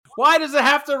Why does it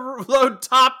have to load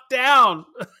top down?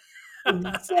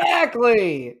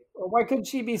 Exactly. Or why couldn't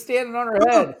she be standing on her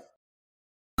head?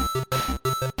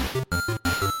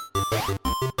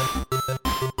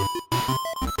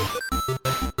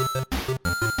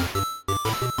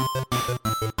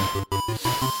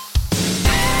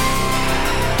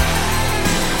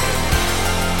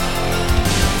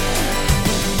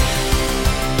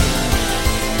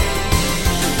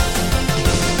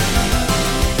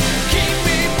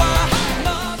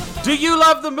 Do you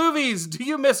love the movies? Do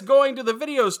you miss going to the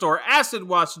video store, acid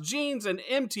wash jeans, and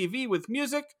MTV with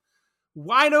music?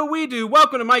 Why know we do.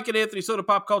 Welcome to Mike and Anthony Soda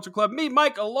Pop Culture Club. Me,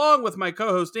 Mike, along with my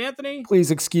co-host Anthony. Please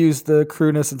excuse the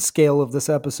crudeness and scale of this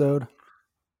episode.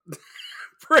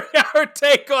 Bring our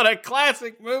take on a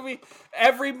classic movie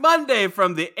every Monday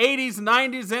from the 80s,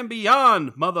 90s, and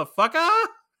beyond, motherfucker.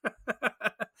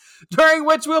 During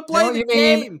which we'll play the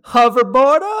game.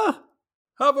 Hoverboarder?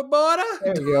 Hoverboarder?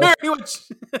 There you go.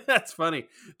 That's funny.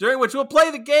 During which we'll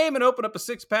play the game and open up a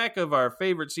 6-pack of our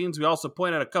favorite scenes. We also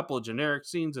point out a couple of generic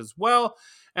scenes as well.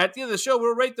 At the end of the show,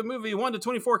 we'll rate the movie 1 to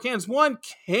 24 cans. 1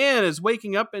 can is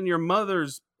waking up in your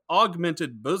mother's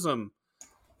augmented bosom.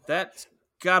 That's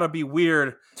gotta be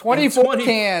weird. 24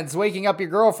 cans waking up your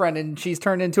girlfriend and she's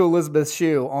turned into Elizabeth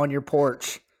Shue on your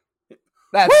porch.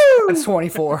 That's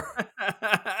 24.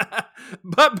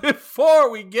 But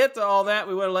before we get to all that,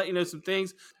 we want to let you know some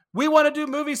things. We want to do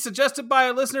movies suggested by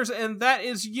our listeners, and that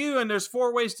is you. And there's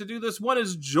 4 ways to do this. 1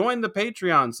 is join the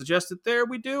Patreon. Suggest it there,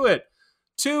 we do it.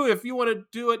 2, if you want to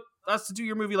do it, us to do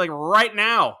your movie like right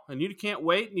now, and you can't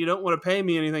wait, and you don't want to pay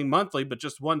me anything monthly, but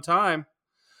just one time.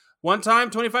 One time,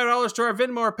 $25 to our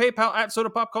Venmo or PayPal at Soda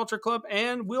Pop Culture Club,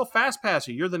 and we'll fast pass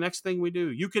you. You're the next thing we do.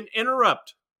 You can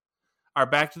interrupt our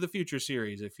Back to the Future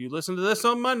series. If you listen to this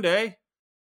on Monday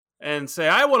and say,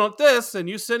 I want this, and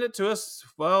you send it to us,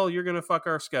 well, you're going to fuck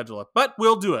our schedule up. But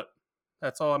we'll do it.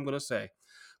 That's all I'm going to say.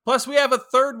 Plus, we have a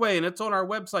third way, and it's on our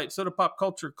website,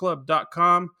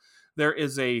 sodapopcultureclub.com. There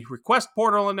is a request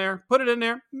portal in there. Put it in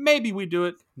there. Maybe we do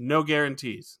it. No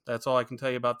guarantees. That's all I can tell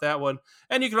you about that one.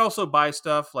 And you can also buy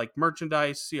stuff like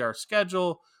merchandise, see our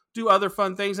schedule, do other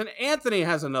fun things. And Anthony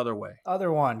has another way. Other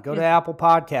one. Go to Apple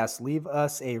Podcasts. Leave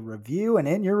us a review. And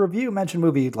in your review, mention a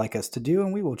movie you'd like us to do.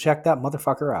 And we will check that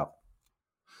motherfucker out.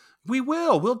 We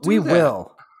will. We'll do that. We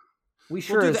will. We'll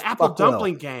do the Apple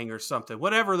Dumpling Gang or something.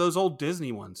 Whatever, those old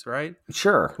Disney ones, right?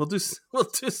 Sure. We'll do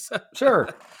some. Sure.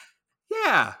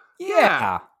 Yeah.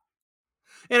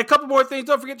 And a couple more things.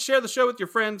 Don't forget to share the show with your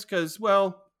friends because,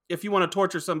 well, if you want to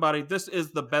torture somebody, this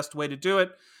is the best way to do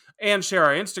it. And share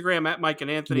our Instagram at Mike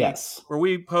and Anthony, where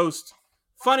we post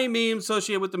funny memes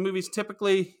associated with the movies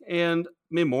typically and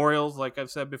memorials, like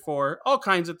I've said before, all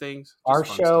kinds of things. Our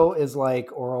show is like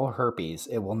oral herpes.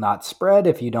 It will not spread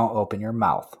if you don't open your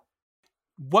mouth.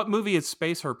 What movie is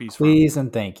space herpes from? Please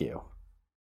and thank you.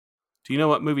 Do you know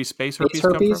what movie space herpes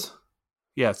comes from?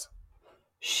 Yes.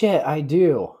 Shit, I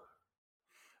do.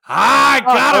 I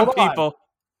got him, people.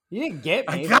 You didn't get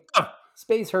me. I got him.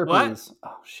 Space herpes.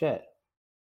 What? Oh, shit.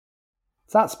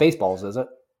 It's not Spaceballs, is it?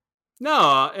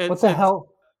 No. What the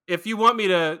hell? If you want me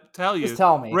to tell you. Just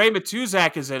tell me. Ray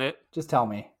Matuzak is in it. Just tell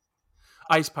me.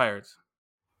 Ice Pirates.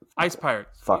 Ice Pirates.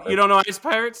 Fuck you don't know Ice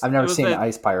Pirates? I've never seen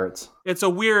Ice Pirates. It's a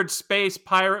weird space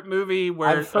pirate movie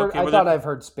where... I thought I've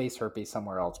heard space herpes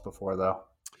somewhere else before, though.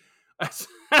 I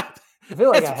feel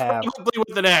like I have. Probably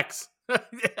with an X.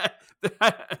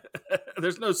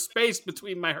 There's no space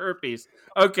between my herpes.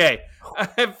 Okay.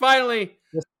 And finally...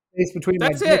 Space between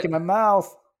my dick and my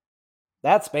mouth.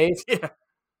 That space.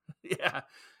 Yeah.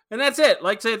 And that's it.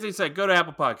 Like Anthony said, go to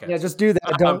Apple Podcasts. Yeah, just do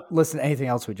that. Don't listen to anything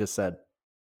else we just said.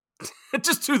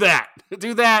 Just do that.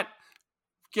 Do that.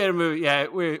 Get a movie. Yeah,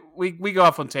 we go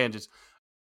off on tangents.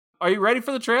 Are you ready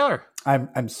for the trailer?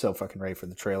 I'm so fucking ready for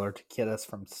the trailer to get us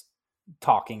from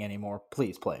talking anymore.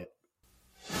 Please play it.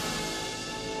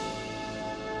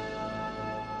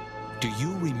 Do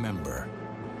you remember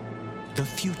the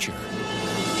future?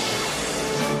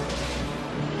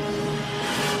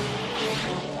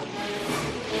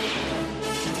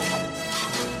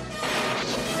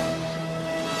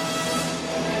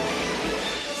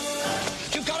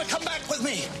 You've got to come back with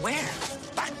me. Where?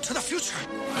 Back to the future.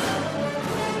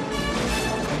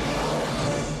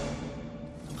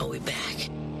 Are we back?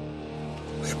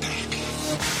 We're back.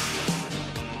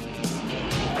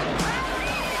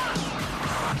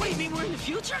 What do you mean we're in the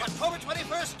future? October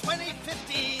 21st,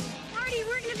 2015. Marty,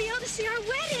 we're going to be able to see our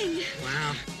wedding.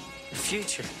 Wow. The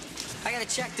future. I gotta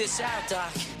check this out,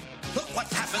 Doc. Look what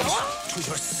happens to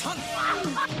your son.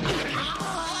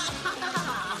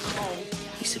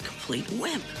 He's a complete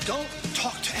wimp. Don't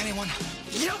talk to anyone.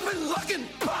 You've been looking,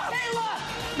 Bob!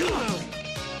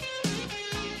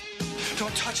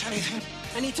 Don't touch anything.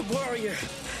 I need to borrow your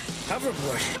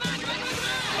hoverboard.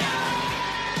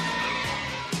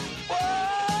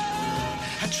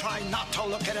 And try not to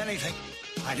look at anything.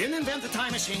 I didn't invent the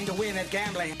time machine to win at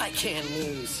gambling. I can't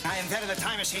lose. I invented a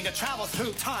time machine to travel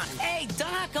through time. Hey,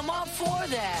 Doc, I'm all for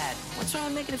that. What's wrong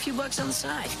with making a few bucks on the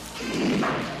side?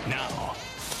 Now,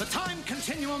 the time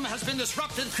continuum has been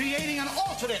disrupted, creating an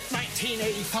alternate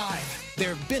 1985.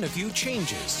 There have been a few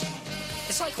changes.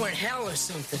 It's like we're in hell or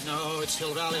something. No, it's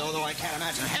Hill Valley, although I can't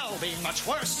imagine hell being much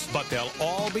worse. But they'll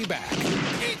all be back.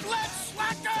 Eat less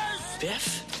slackers!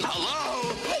 Biff?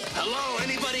 Hello? Hello,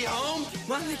 anybody home?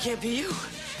 Mom, that can't be you.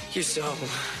 You're so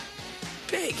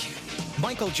big.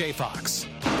 Michael J. Fox.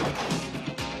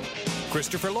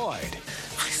 Christopher Lloyd.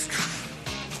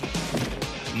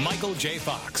 Michael J.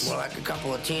 Fox. More like a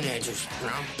couple of teenagers, you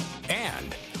know?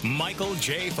 And Michael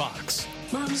J. Fox.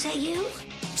 Mom, is that you?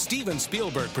 Steven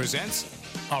Spielberg presents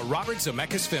a Robert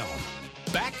Zemeckis film,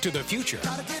 Back to the Future,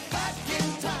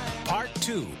 Part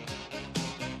 2.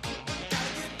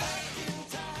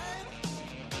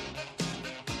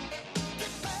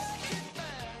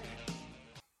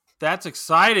 That's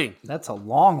exciting. That's a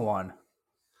long one.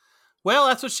 Well,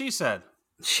 that's what she said.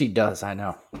 She does, I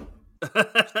know.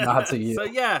 Not to you. So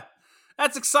yeah,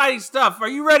 that's exciting stuff. Are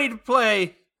you ready to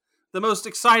play the most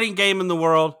exciting game in the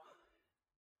world?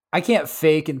 I can't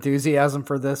fake enthusiasm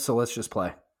for this, so let's just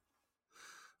play.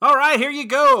 All right, here you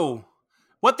go.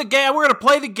 What the game? We're going to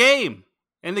play the game.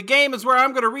 And the game is where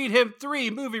I'm going to read him 3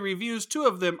 movie reviews. 2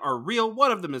 of them are real.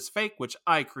 1 of them is fake, which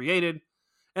I created.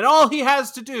 And all he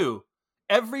has to do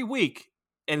every week,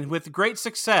 and with great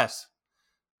success,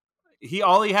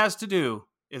 all he has to do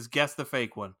is guess the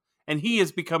fake one. And he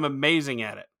has become amazing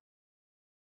at it.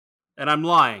 And I'm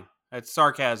lying. That's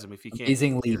sarcasm if you can't.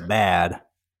 Amazingly bad.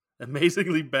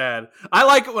 Amazingly bad. I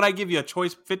like it when I give you a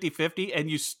choice 50-50 and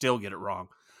you still get it wrong.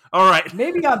 All right.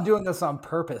 Maybe I'm doing this on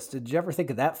purpose. Did you ever think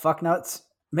of that, fucknuts?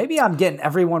 Maybe I'm getting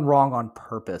everyone wrong on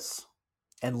purpose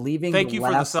and leaving Thank you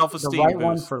for the self-esteem the right boost.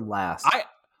 one for last.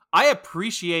 I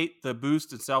appreciate the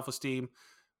boost in self-esteem.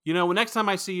 You know, next time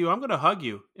I see you, I'm going to hug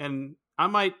you and I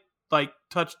might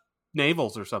touch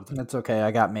navels or something. That's okay.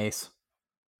 I got Mace.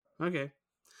 Okay.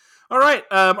 All right.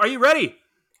 Are you ready?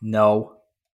 No.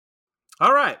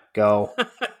 All right. Go.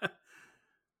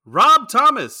 Rob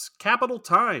Thomas, Capital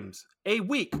Times. A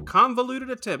weak, convoluted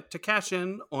attempt to cash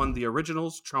in on the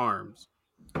original's charms.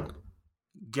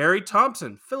 Gary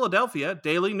Thompson, Philadelphia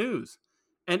Daily News.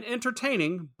 An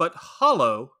entertaining but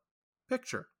hollow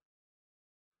picture.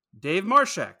 Dave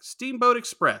Marshak, Steamboat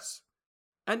Express.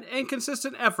 An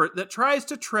inconsistent effort that tries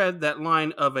to tread that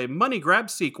line of a money grab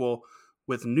sequel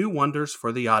with new wonders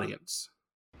for the audience.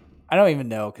 I don't even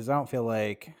know because I don't feel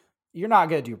like you're not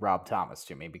going to do Rob Thomas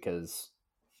to me because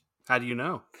How do you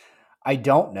know? I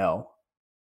don't know.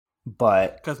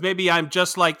 But Because maybe I'm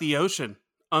just like the ocean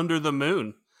under the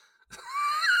moon.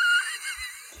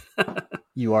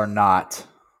 you are not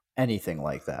anything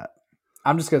like that.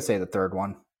 I'm just going to say the third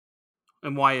one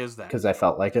And why is that? because I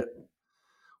felt like it.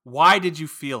 Why did you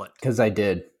feel it? Because I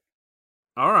did.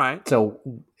 All right. So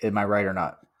am I right or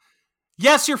not?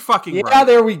 Yes, you're fucking Yeah, right.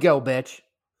 there we go, bitch.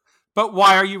 But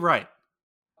why are you right?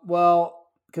 Well,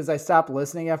 because I stopped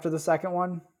listening after the second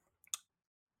one.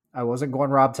 I wasn't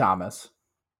going Rob Thomas.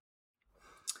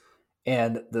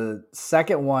 And the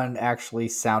second one actually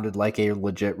sounded like a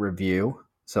legit review.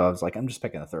 So I was like, I'm just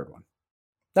picking the third one.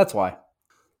 That's why.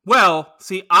 Well,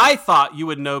 see, I thought you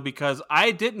would know because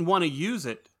I didn't want to use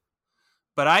it,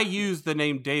 but I used the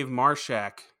name Dave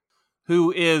Marshak,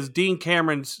 who is Dean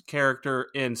Cameron's character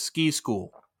in Ski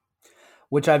School.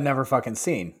 Which I've never fucking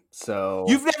seen. So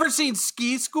You've never seen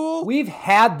Ski School? we've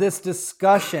had this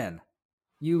discussion.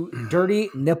 You dirty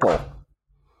nipple.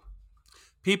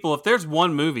 People, if there's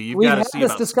one movie you've We've got to had see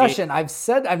this about discussion. I've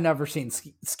said I've never seen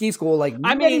Ski School like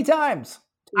I many mean, times.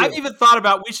 I've even thought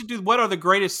about we should do what are the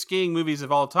greatest skiing movies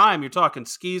of all time. You're talking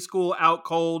Ski School, Out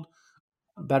Cold.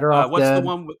 Better Off What's Dead. the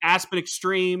one with Aspen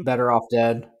Extreme? Better Off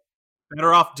Dead.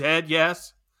 Better Off Dead,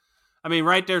 yes. I mean,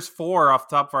 right there's 4 off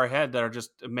the top of our head that are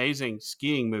just amazing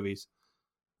skiing movies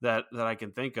that I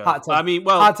can think of. Hot Tub- I mean,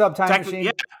 well, Hot Tub Time Machine.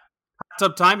 Yeah, Hot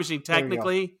Tub Time Machine, There you go.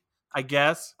 technically, I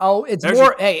guess. Oh, it's There's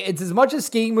more. Hey, it's as much a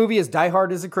skiing movie as Die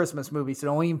Hard is a Christmas movie. So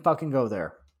don't even fucking go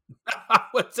there. I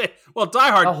would say, well,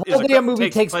 Die Hard The is whole damn movie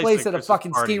takes place at a Christmas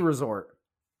fucking party. ski resort.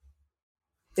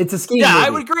 It's a skiing Yeah, movie. I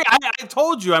would agree. I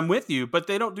told you I'm with you, but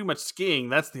they don't do much skiing.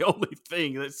 That's the only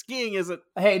thing. That skiing isn't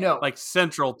Hey, no. like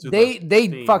central to they the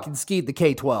theme. fucking skied the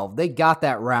K-12. They got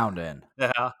that round in.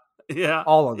 Yeah.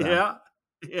 All of them.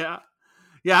 Yeah.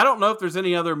 I don't know if there's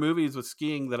any other movies with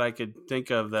skiing that I could think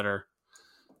of that are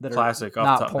That are classic off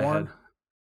not the top of my porn. head.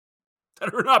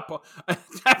 Better not.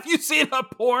 Have you seen a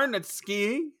porn that's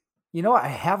skiing? You know what? I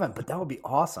haven't, but that would be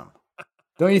awesome.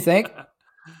 Don't you think?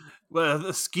 Well,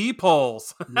 the ski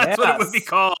poles. That's what it would be Yes.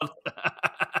 called.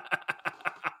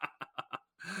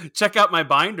 Check out my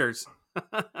binders.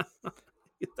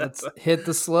 Let's hit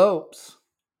the slopes.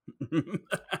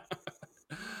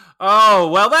 Oh,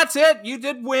 well, that's it. You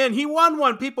did win. He won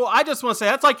one, people. I just want to say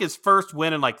that's like his first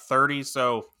win in like 30.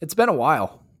 So, It's been a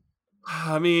while.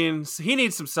 I mean, he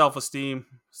needs some self-esteem.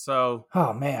 So,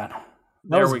 Oh man, that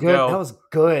there was we good. go. That was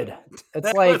good. It's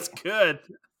That like was good.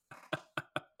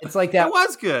 it's like That that.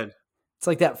 was good. It's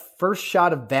like that first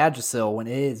shot of Vagisil when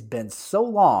it has been so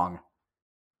long.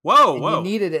 Whoa, And whoa. you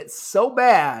needed it so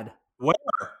bad. Where?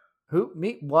 Who?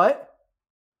 Me? What?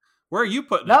 Where are you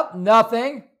putting Nope.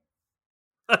 Nothing.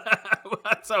 it?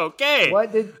 That's okay.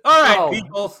 What did? All right, Oh,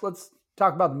 people. Let's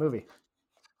talk about the movie.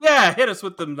 Yeah, hit us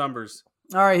with the numbers.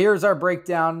 All right, here's our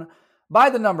breakdown by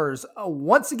the numbers.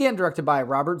 Once again, directed by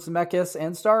Robert Zemeckis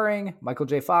and starring Michael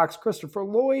J. Fox, Christopher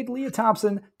Lloyd, Leah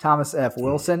Thompson, Thomas F.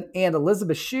 Wilson, and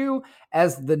Elizabeth Shue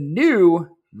as the new,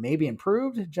 maybe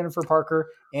improved, Jennifer Parker,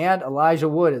 and Elijah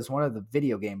Wood as one of the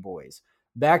video game boys.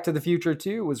 Back to the Future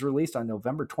 2 was released on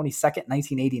November 22nd,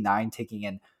 1989, taking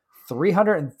in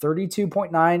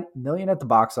 $332.9 million at the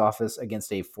box office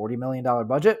against a $40 million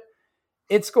budget.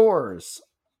 It scores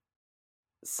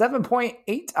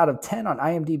 7.8 out of 10 on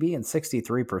IMDb and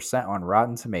 63% on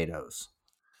Rotten Tomatoes.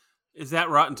 Is that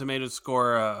Rotten Tomatoes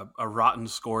score a rotten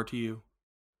score to you?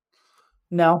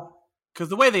 No. Because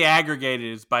the way they aggregate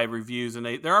it is by reviews, and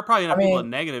there are probably enough people in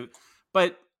negative,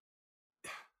 but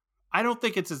I don't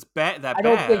think it's as bad. I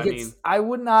don't think I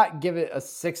would not give it a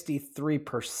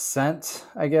 63%,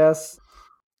 I guess.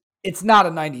 It's not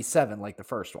a 97 like the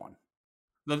first one.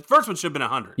 The first one should have been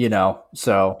 100.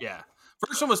 So. Yeah.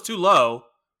 First one was too low.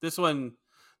 This one's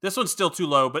still too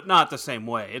low, but not the same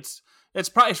way. It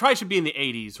probably should be in the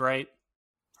 80s, right?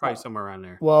 Probably somewhere around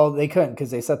there. Well, they couldn't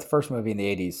because they set the first movie in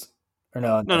the 80s. Or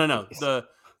no. No.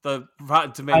 The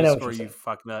Rotten Tomatoes score, you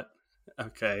fucknut.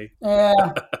 Okay. Yeah.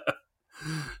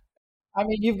 I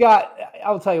mean,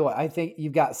 I'll tell you what, I think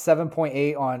you've got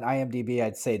 7.8 on IMDb.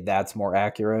 I'd say that's more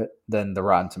accurate than the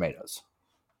Rotten Tomatoes.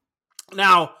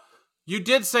 Now, you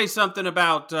did say something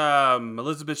about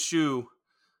Elizabeth Shue.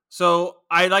 So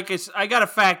I got a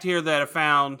fact here that I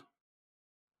found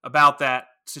about that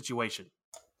situation.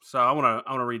 So I want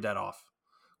to read that off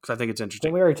because I think it's interesting.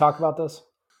 Didn't we already talk about this?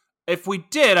 If we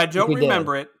did, I don't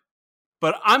remember it,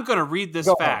 but I'm going to read this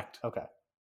fact. Okay.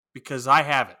 Because I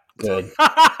have it. Good.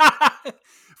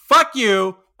 Fuck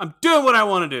you. I'm doing what I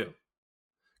want to do.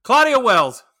 Claudia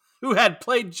Wells, who had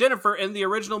played Jennifer in the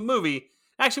original movie,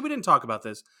 actually, we didn't talk about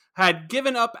this, had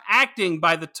given up acting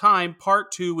by the time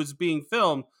part 2 was being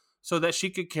filmed so that she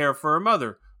could care for her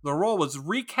mother. The role was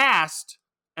recast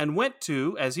and went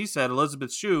to, as he said,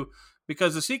 Elizabeth Shue,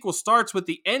 because the sequel starts with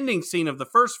the ending scene of the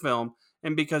first film,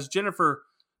 and because Jennifer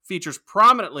features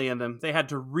prominently in them, they had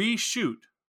to reshoot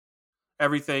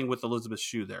everything with Elizabeth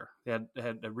Shue there. They had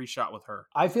a reshot with her.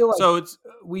 I feel like so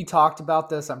we talked about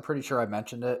this. I'm pretty sure I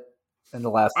mentioned it in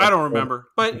the last I don't episode. remember.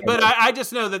 But I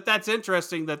just know that that's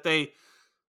interesting that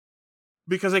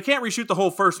because they can't reshoot the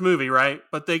whole first movie, right?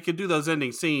 But they could do those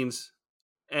ending scenes.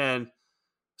 And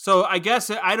so I guess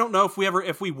I don't know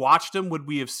if we watched them, would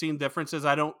we have seen differences?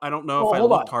 I don't know if I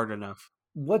looked hard enough.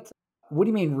 What do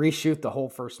you mean reshoot the whole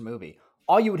first movie?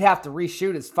 All you would have to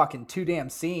reshoot is fucking 2 damn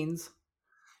scenes.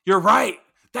 You're right.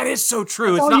 That is so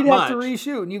true. That's it's all not you'd much. have to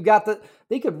reshoot, and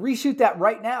they could reshoot that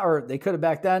right now, or they could have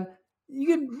back then.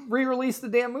 You could re-release the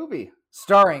damn movie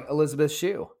starring Elizabeth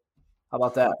Shue. How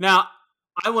about that? Now,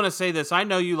 I want to say this. I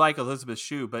know you like Elizabeth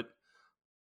Shue, but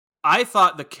I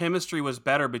thought the chemistry was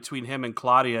better between him and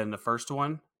Claudia in the first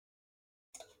one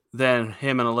than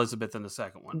him and Elizabeth in the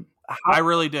second one. I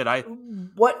really did.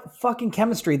 What fucking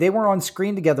chemistry? They weren't on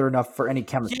screen together enough for any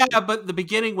chemistry. Yeah, but the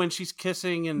beginning when she's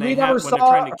kissing and we never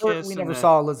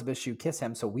saw Elizabeth Shue kiss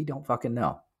him, so we don't fucking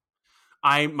know.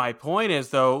 My point is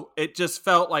though, it just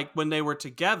felt like when they were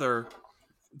together,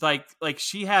 like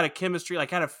she had a chemistry,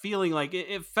 like had a feeling, like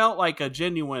it felt like a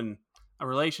genuine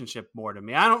relationship more to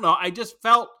me. I don't know. I just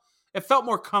felt it felt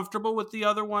more comfortable with the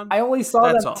other one. I only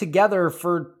saw them together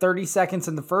for 30 seconds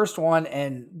in the first one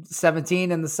and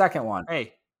 17 in the second one.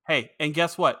 Hey, and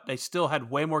guess what? They still had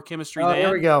way more chemistry. Oh,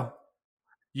 here we go.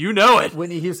 You know it.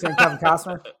 Whitney Houston and Kevin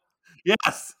Costner?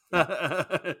 Yes.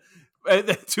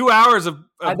 2 hours of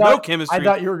no chemistry. I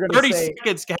thought you were going to 30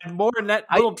 seconds had more in that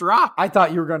little drop. I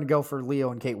thought you were going to go for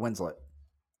Leo and Kate Winslet.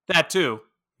 That too.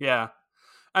 Yeah.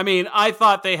 I mean, I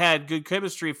thought they had good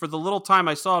chemistry for the little time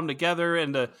I saw them together,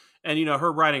 and you know,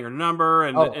 her writing her number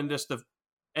and just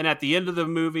And at the end of the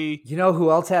movie, You know who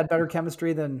else had better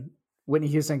chemistry than Whitney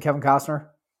Houston and Kevin Costner?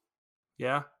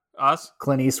 yeah, us.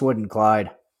 Clint Eastwood and Clyde.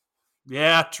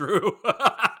 Yeah, true.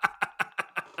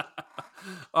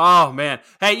 Oh man.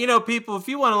 Hey, people, if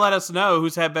you want to let us know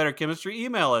who's had better chemistry,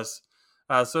 email us.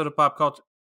 Soda Pop Culture,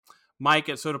 Mike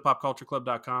at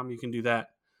sodapopcultureclub.com. You can do that.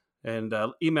 And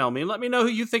email me and let me know who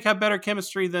you think had better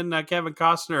chemistry than Kevin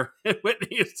Costner and Whitney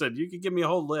Houston. You can give me a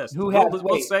whole list.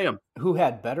 We'll say them. Who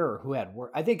had better or who had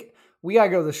worse? I think we gotta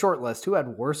go to the short list. Who had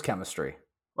worse chemistry?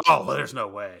 Oh, well, there's no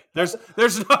way. There's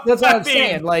no. That's what I'm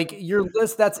saying. Like your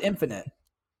list, that's infinite.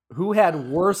 Who had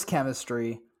worse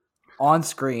chemistry on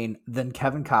screen than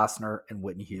Kevin Costner and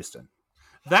Whitney Houston?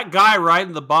 That guy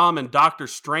riding the bomb in Doctor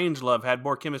Strangelove had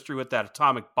more chemistry with that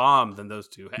atomic bomb than those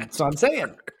two had. That's what I'm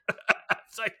saying.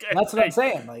 Like, that's what I'm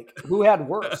saying. Like, who had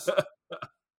worse?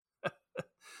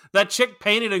 That chick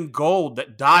painted in gold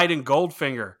that died in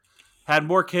Goldfinger had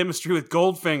more chemistry with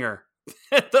Goldfinger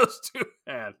than those two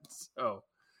had. So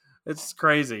it's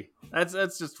crazy.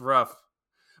 That's just rough.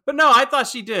 But no, I thought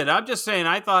she did. I'm just saying.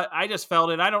 I just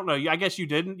felt it. I don't know. I guess you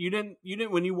didn't. You didn't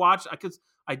when you watched.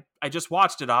 I just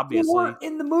watched it. Obviously, We weren't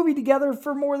in the movie together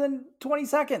for more than 20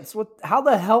 seconds. How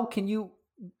the hell can you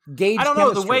gauge? I don't know.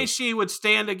 chemistry? The way she would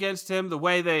stand against him, the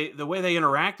way they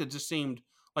interacted, just seemed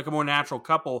like a more natural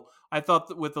couple. I thought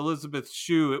that with Elizabeth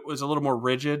Shue, it was a little more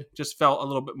rigid. Just felt a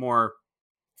little bit more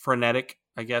frenetic.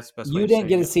 I guess best way you to didn't say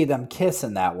get it. to see them kiss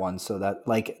in that one, so that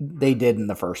like they did in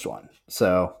the first one.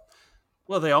 So.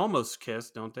 Well, they almost kiss,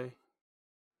 don't they?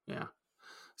 Yeah.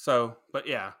 So, but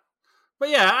yeah,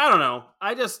 I don't know.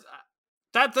 I just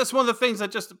that's one of the things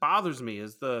that just bothers me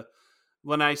is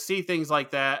when I see things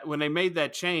like that. When they made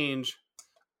that change,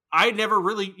 I never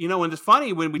really, and it's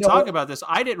funny when we talk about this.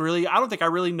 I don't think I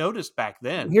really noticed back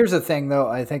then. Here's the thing, though.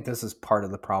 I think this is part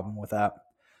of the problem with that.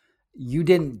 You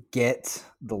didn't get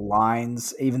the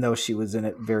lines, even though she was in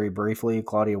it very briefly,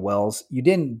 Claudia Wells. You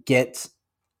didn't get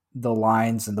the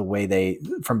lines and the way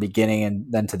from beginning and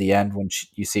then to the end when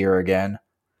you see her again.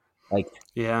 Like,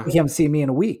 yeah, you haven't seen me in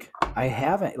a week. I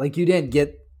haven't. Like, you didn't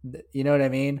get, you know what I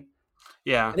mean?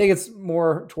 Yeah. I think it's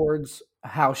more towards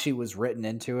how she was written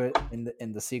into it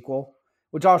in the sequel,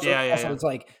 which also it's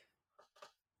like,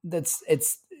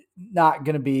 it's not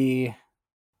going to be,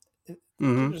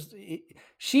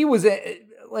 she was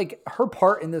like, her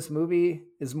part in this movie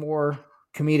is more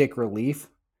comedic relief,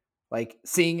 like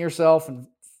seeing yourself and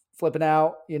flipping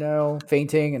out,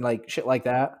 fainting and like shit like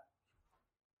that.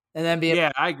 And then being,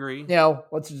 I agree.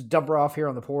 Let's just dump her off here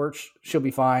on the porch. She'll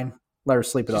be fine. Let her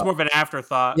sleep it up. It's more of an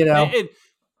afterthought.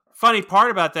 Funny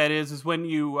part about that is when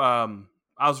you, I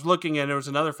was looking and there was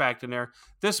another fact in there.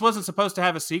 This wasn't supposed to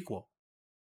have a sequel.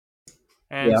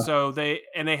 And so they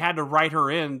had to write her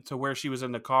in to where she was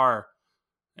in the car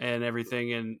and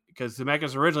everything. And because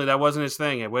Zemeckis originally, that wasn't his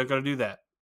thing. They weren't going to do that.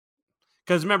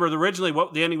 Because remember, originally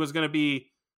what the ending was going to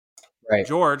be, right.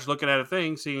 George looking at a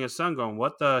thing, seeing his son going,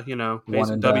 what the,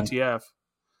 WTF,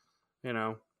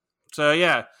 So,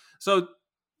 yeah. So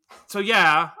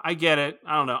yeah, I get it.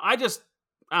 I don't know. I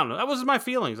don't know. That was my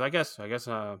feelings. I guess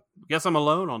I'm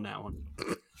alone on that one.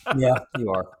 Yeah,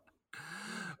 you are.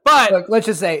 But look, let's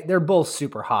just say they're both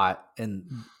super hot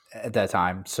at that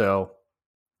time. So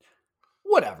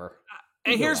whatever.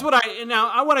 And here's what here's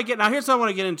what I want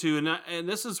to get into. And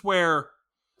this is where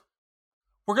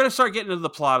we're going to start getting into the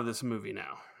plot of this movie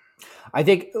now. I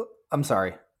think, I'm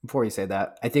sorry, before you say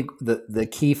that, I think the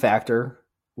key factor,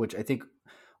 which I think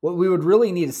what we would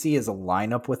really need to see is a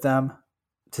lineup with them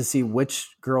to see which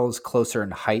girl is closer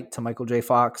in height to Michael J.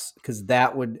 Fox, because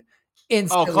that would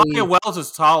instantly... Oh, Claudia Wells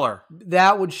is taller.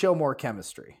 That would show more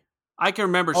chemistry. I can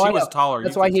remember she was taller.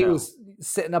 That's why he was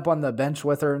sitting up on the bench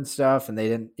with her and stuff, and they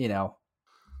didn't,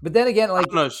 But then again, like,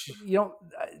 I'm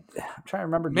trying to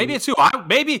remember. Maybe it's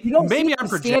maybe I'm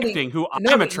projecting who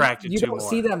I'm attracted to. You don't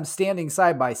see them standing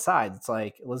side by side. It's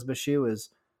like Elizabeth Shue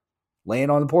is laying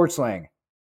on the porch swing.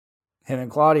 Him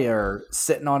and Claudia are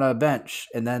sitting on a bench,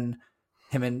 and then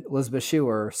him and Elizabeth Shue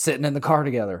are sitting in the car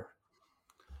together.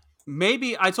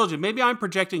 Maybe I told you. Maybe I'm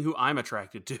projecting who I'm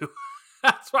attracted to.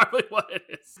 That's probably what it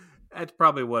is. That's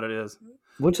probably what it is.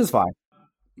 Which is fine.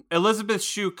 Elizabeth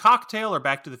Shue, Cocktail, or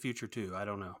Back to the Future 2? I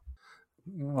don't know.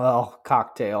 Well,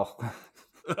 Cocktail.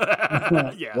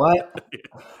 Yeah. What?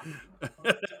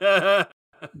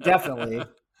 Definitely,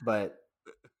 but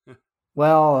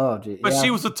well, oh gee. But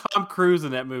she was with Tom Cruise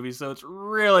in that movie, so it's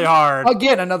really hard.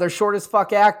 Again, another short as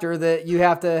fuck actor that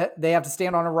they have to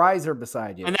stand on a riser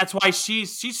beside you. And that's why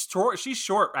she's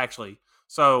short actually.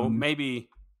 So maybe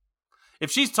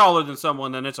if she's taller than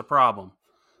someone, then it's a problem.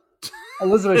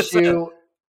 Elizabeth Shue,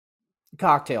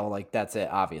 Cocktail, like that's it,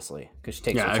 obviously, because she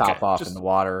takes her top off in the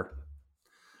water.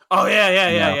 Oh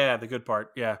yeah. The good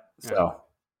part. Yeah. So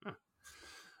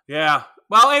Yeah.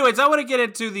 Well, anyways, I want to get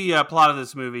into the plot of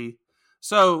this movie.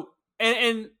 So,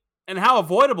 and how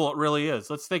avoidable it really is.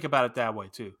 Let's think about it that way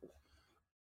too.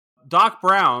 Doc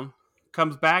Brown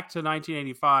comes back to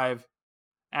 1985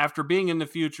 after being in the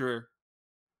future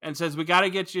and says, "We got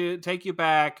to take you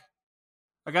back.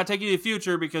 I got to take you to the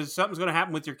future because something's going to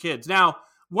happen with your kids." Now,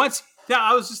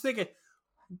 I was just thinking,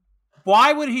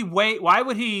 why would he wait? Why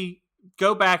would he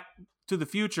go back to the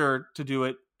future to do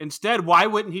it? Instead, why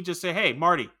wouldn't he just say, "Hey,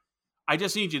 Marty, I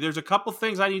just need you. There's a couple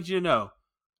things I need you to know.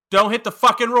 Don't hit the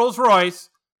fucking Rolls Royce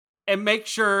and make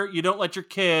sure you don't let your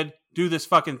kid do this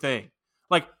fucking thing."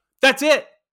 Like, that's it.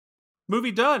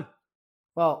 Movie done.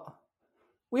 well,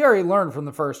 we already learned from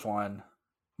the first one,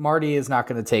 Marty is not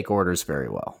going to take orders very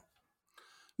well.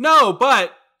 No,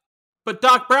 but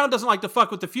Doc Brown doesn't like to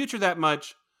fuck with the future that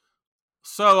much.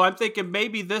 So I'm thinking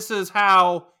maybe this is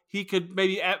how he could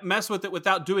maybe mess with it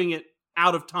without doing it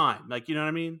out of time. Like, you know what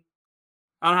I mean?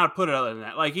 I don't know how to put it other than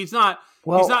that. Like, he's not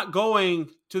going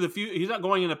to the future. He's not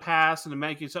going in the past and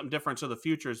making something different so the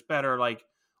future is better. Like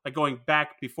going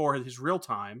back before his real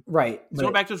time. Right. He's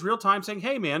going back to his real time saying,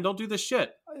 "Hey, man, don't do this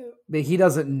shit." But he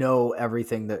doesn't know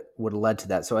everything that would have led to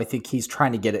that. So I think he's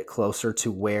trying to get it closer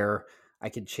to where I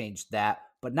can change that,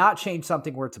 but not change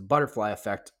something where it's a butterfly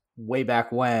effect way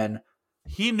back when.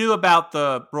 He knew about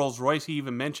the Rolls Royce. He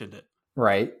even mentioned it.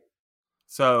 Right.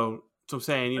 So I'm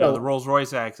saying, the Rolls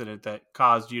Royce accident that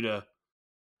caused you to.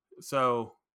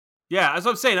 So, yeah, as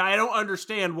I'm saying, I don't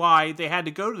understand why they had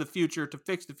to go to the future to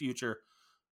fix the future.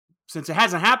 Since it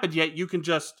hasn't happened yet, you can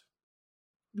just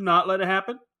not let it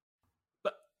happen.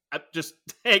 But just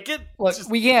take it. Look, just,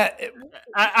 we can't.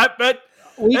 But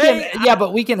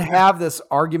we can have this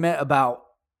argument about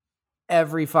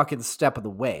every fucking step of the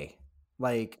way.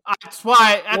 Like, that's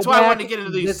why I wanted to get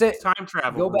into these time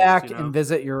travel. Go back and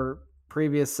visit your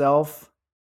previous self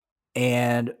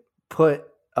and put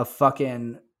a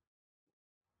fucking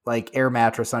like air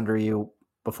mattress under you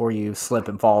before you slip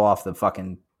and fall off the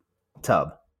fucking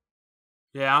tub.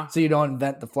 Yeah. So you don't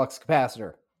invent the flux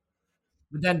capacitor.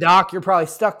 But then, Doc, you're probably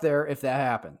stuck there if that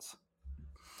happens.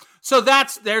 So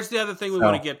there's the other thing we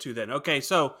want to get to then. Okay,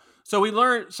 so we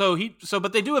learn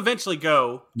but they do eventually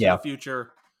go to the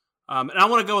future. And I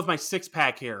want to go with my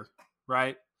 6-pack here,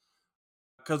 right?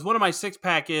 Because one of my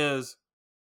 6-pack is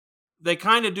they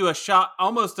kind of do a shot,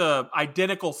 almost a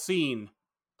identical scene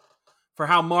for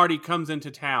how Marty comes into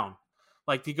town.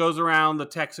 Like he goes around the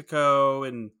Texaco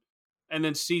and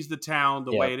then sees the town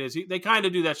the way it is. They kind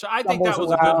of do that shot. I think that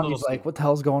was a good little He's like, what the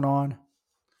hell's going on?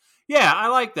 Yeah, I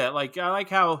like that. Like, I like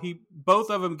how both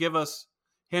of them give us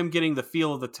him getting the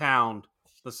feel of the town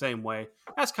the same way.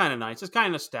 That's kind of nice. It's kind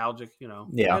of nostalgic,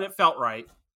 Yeah. And it felt right.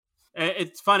 And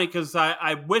it's funny because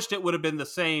I wished it would have been the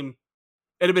same.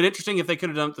 It'd have been interesting if they could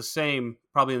have done it the same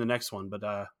probably in the next one. But,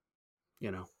 oh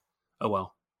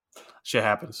well. Shit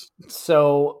happens.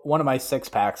 So one of my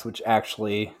 6-packs, which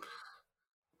actually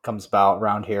comes about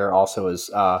around here also is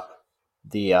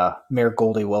the Mayor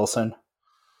Goldie Wilson.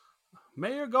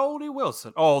 Mayor Goldie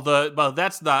Wilson. Oh,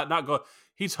 that's not good.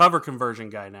 He's hover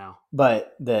conversion guy now.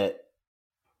 But that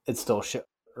it's still shit.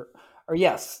 Or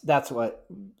yes, that's what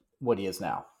he is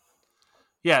now.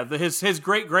 Yeah, his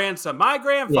great grandson. My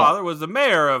grandfather was the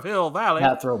mayor of Hill Valley.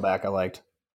 That throwback I liked.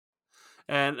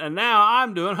 And now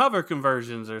I'm doing hover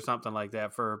conversions or something like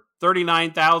that for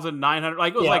 $39,900.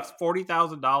 Like it was like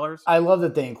 $40,000. I love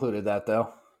that they included that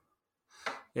though.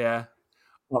 Yeah.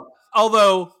 Well,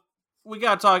 although we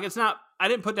got to talk. It's not. I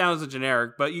didn't put down as a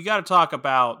generic, but you got to talk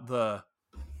about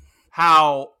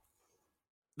how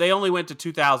they only went to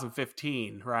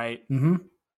 2015, right? Mm-hmm.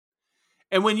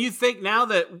 And when you think now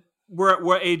that we're at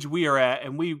what age we are at,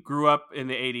 and we grew up in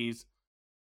the 80s,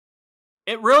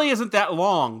 it really isn't that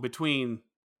long between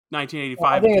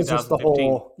 1985 and 2015. It's just the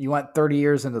whole, you went 30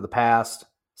 years into the past.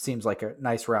 Seems like a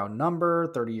nice round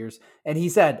number, 30 years. And he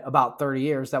said about 30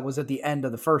 years. That was at the end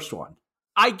of the first one.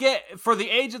 I get, for the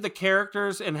age of the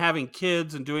characters and having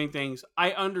kids and doing things,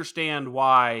 I understand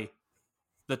why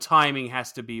the timing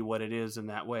has to be what it is in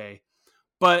that way.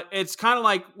 But it's kind of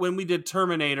like when we did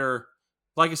Terminator.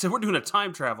 Like I said, we're doing a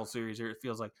time travel series here. It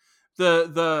feels like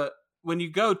when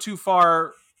you go too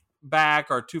far back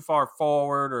or too far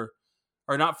forward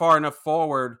or not far enough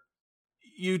forward,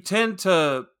 you tend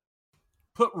to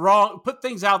put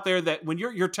things out there that when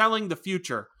you're telling the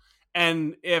future,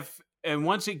 and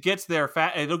once it gets there,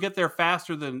 it'll get there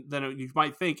faster than you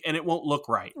might think, and it won't look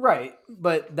right. Right,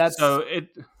 but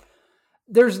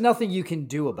there's nothing you can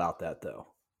do about that though.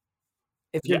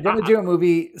 If you're going to do a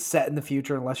movie set in the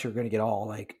future, unless you're going to get all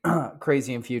like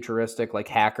crazy and futuristic, like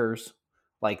hackers,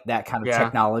 like that kind of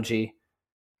technology.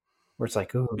 where it's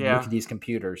like, oh, Yeah. look at these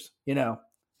computers, you know,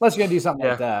 unless you're going to do something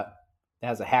Yeah. like that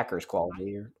has a hacker's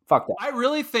quality or fuck that. I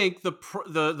really think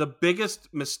the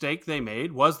biggest mistake they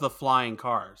made was the flying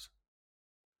cars.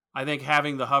 I think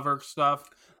having the hover stuff,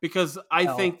 because I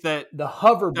think that the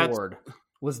hoverboard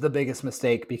was the biggest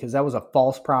mistake because that was a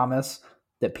false promise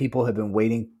that people have been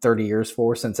waiting 30 years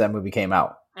for since that movie came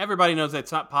out. everybody knows that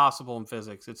it's not possible in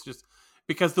physics. It's just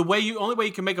because only way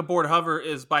you can make a board hover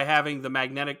is by having the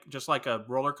magnetic, just like a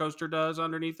roller coaster does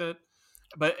underneath it.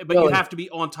 But Really? you have to be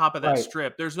on top of that Right.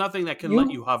 strip. There's nothing that can let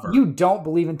you hover. You don't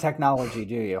believe in technology,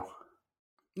 do you?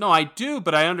 No, I do,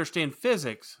 but I understand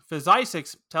physics.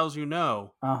 Physics tells you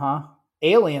no. Uh-huh.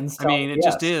 Aliens. I mean, it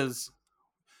just is.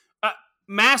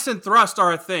 Mass and thrust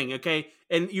are a thing, okay?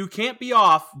 And you can't be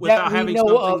off without having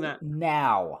something that...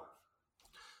 now.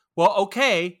 Well,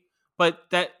 okay, but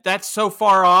that's so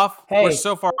far off. Hey, we're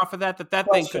so far off of that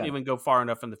thing couldn't even go far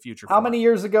enough in the future. How many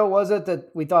years ago was it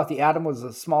that we thought the atom was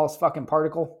the smallest fucking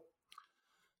particle?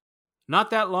 Not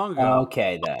that long ago.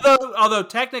 Okay, then. Although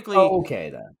technically... Okay,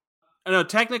 then. No,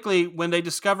 technically, when they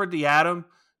discovered the atom,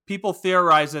 people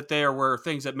theorized that there were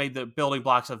things that made the building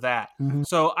blocks of that. Mhm.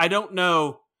 So I don't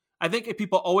know. I think if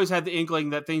people always had the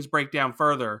inkling that things break down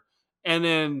further, and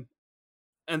then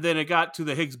it got to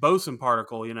the Higgs boson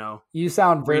particle. You know, You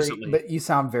sound recently. but you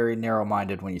sound very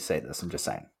narrow-minded when you say this. I'm just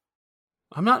saying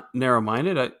I'm not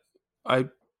narrow-minded. I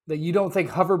that you don't think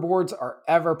hoverboards are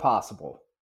ever possible.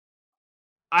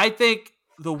 I think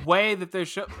the way that they're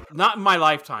not in my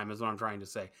lifetime is what I'm trying to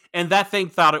say, and that thing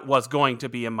thought it was going to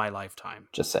be in my lifetime.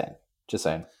 Just saying.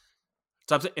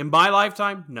 So I'm saying, in my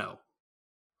lifetime, no.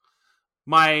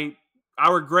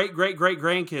 Our great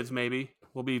grandkids maybe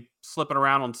will be slipping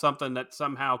around on something that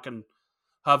somehow can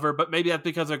hover, but maybe that's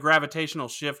because of gravitational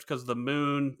shift because the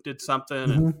moon did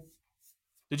something. And...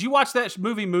 Did you watch that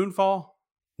movie Moonfall?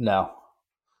 No.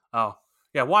 Oh,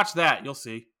 yeah, watch that. You'll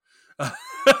see.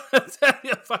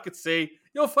 You'll fucking see.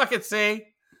 You'll fucking see.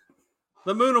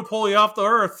 The moon will pull you off the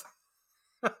earth.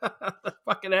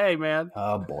 Fucking A, man.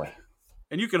 Oh boy.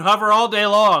 And you can hover all day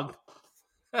long.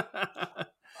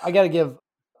 I got to give,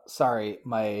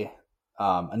 my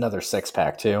another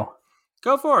 6-pack too.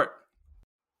 Go for it.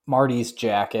 Marty's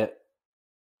jacket.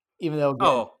 Even though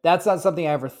Oh. that's not something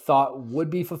I ever thought would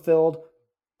be fulfilled,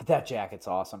 but that jacket's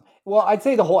awesome. Well, I'd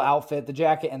say the whole outfit, the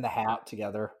jacket and the hat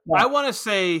together. I want to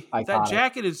say that Iconic.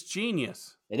 jacket is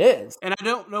genius. It is. And I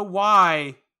don't know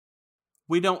why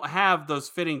we don't have those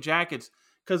fitting jackets,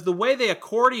 because the way they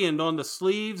accordioned on the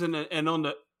sleeves and on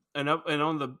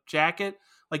the jacket,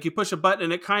 like you push a button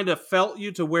and it kind of felt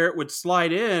you to where it would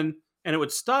slide in and it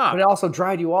would stop. But it also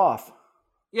dried you off.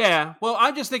 Yeah. Well,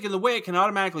 I'm just thinking the way it can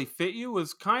automatically fit you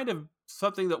was kind of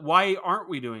something that, why aren't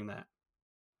we doing that?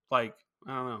 Like,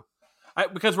 I don't know.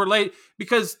 Because we're late.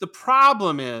 Because the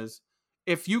problem is,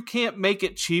 if you can't make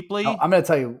it cheaply, I'm going to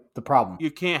tell you the problem.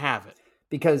 you can't have it.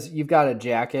 Because you've got a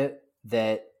jacket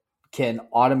that can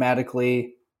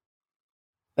automatically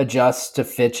adjust to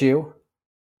fit you,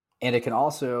 and it can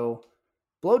also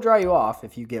blow dry you off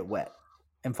if you get wet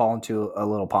and fall into a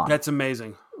little pond. That's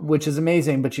amazing. Which is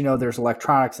amazing, but there's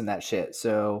electronics in that shit.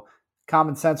 So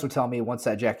common sense would tell me once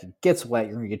that jacket gets wet,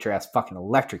 you're going to get your ass fucking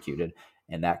electrocuted,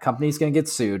 and that company's going to get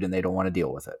sued, and they don't want to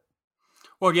deal with it.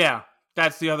 Well, yeah,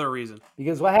 that's the other reason.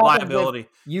 Because what happens Liability.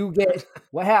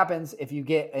 what happens if you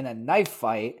get in a knife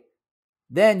fight,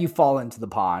 then you fall into the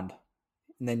pond,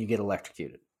 and then you get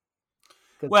electrocuted.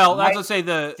 Well, as I say,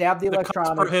 the cost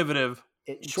electronics prohibitive.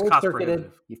 It It's short cost circuited.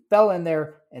 prohibitive. You fell in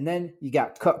there, and then you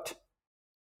got cooked.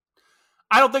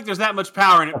 I don't think there's that much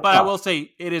power in it, but I will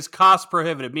say it is cost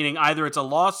prohibitive, meaning either it's a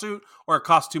lawsuit or it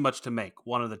costs too much to make.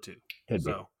 One of the two. Could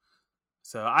be.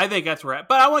 So I think that's where.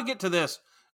 But I want to get to this.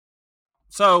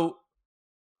 So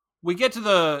we get to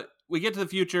the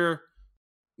future.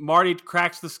 Marty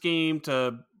cracks the scheme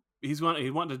to he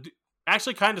wanted to do,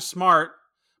 actually kind of smart,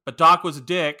 but Doc was a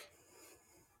dick,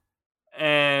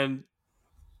 and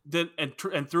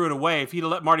threw it away. If he'd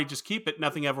let Marty just keep it,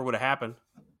 nothing ever would have happened.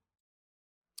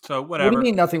 So whatever. What do you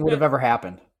mean nothing would have ever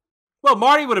happened? Well,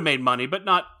 Marty would have made money, but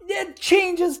not. It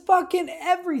changes fucking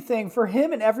everything for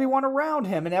him and everyone around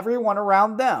him and everyone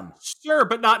around them. Sure,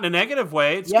 but not in a negative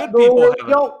way. It's Yeah, good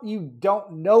people. you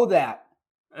don't know that.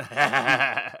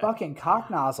 Fucking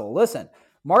cocknozzle. Listen,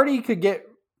 Marty could get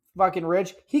fucking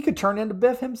rich. He could turn into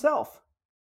Biff himself.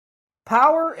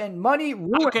 Power and money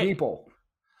ruin people.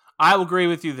 I will agree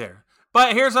with you there.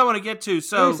 But here's what I want to get to.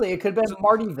 So seriously, it could have been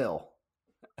Martyville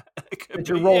that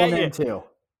you're rolling into.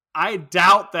 I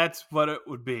doubt that's what it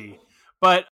would be.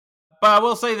 But I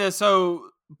will say this. So,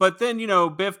 but then,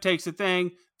 Biff takes the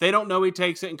thing. They don't know he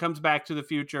takes it and comes back to the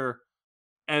future.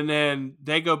 And then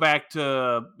they go back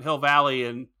to Hill Valley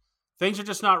and Things are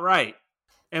just not right.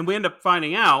 And we end up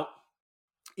finding out,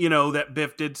 that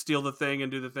Biff did steal the thing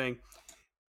and do the thing.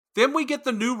 Then we get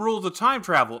the new rules of time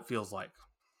travel, it feels like.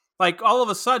 Like, all of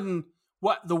a sudden,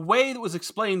 the way that was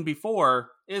explained before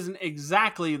isn't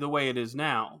exactly the way it is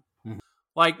now. Mm-hmm.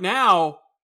 Like, now,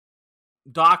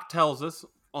 Doc tells us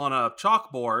on a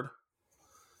chalkboard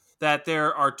that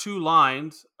there are 2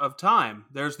 lines of time.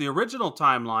 There's the original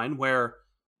timeline where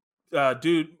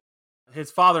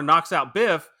his father knocks out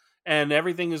Biff and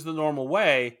everything is the normal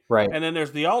way. Right. And then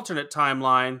there's the alternate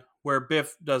timeline where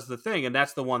Biff does the thing, and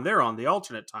that's the one they're on, the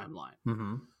alternate timeline.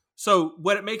 Mm-hmm. So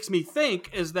what it makes me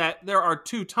think is that there are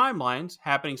 2 timelines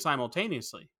happening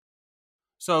simultaneously.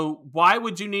 So why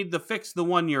would you need to fix the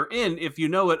one you're in if you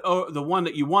know the one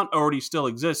that you want already still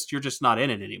exists? You're just not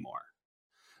in it anymore.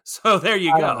 So there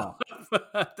you go.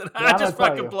 I just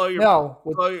fucking blow your... I'm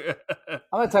going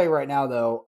to tell you right now,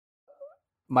 though,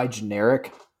 my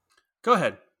generic... Go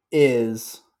ahead.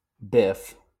 ...is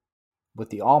Biff with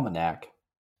the almanac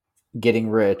getting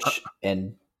rich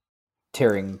and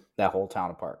tearing that whole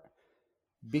town apart.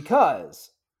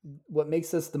 Because what makes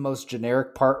this the most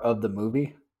generic part of the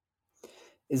movie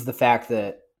is the fact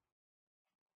that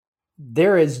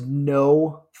there is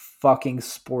no fucking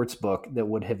sports book that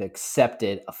would have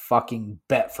accepted a fucking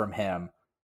bet from him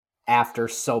after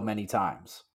so many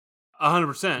times.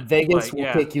 100%. Vegas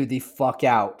will kick you the fuck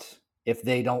out if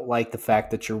they don't like the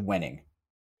fact that you're winning.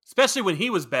 Especially when he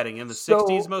was betting in the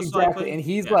 60s, most likely. And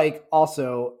he's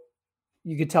also,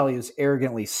 you could tell he was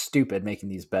arrogantly stupid making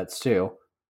these bets too.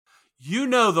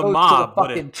 The mob would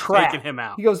have taken him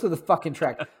out. He goes to the fucking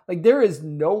track. Like, there is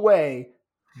no way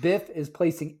Biff is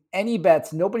placing any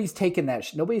bets. Nobody's taking that.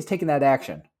 Nobody's taking that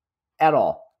action at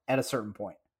all at a certain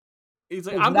point. He's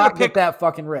like, I'm going to pick that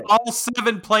fucking rich. All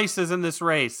 7 places in this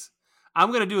race. I'm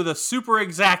going to do the super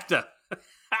exacta.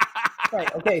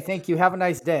 Right. Okay. Thank you. Have a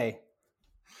nice day.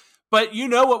 But you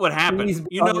know what would happen.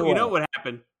 You know what would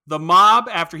happen. The mob,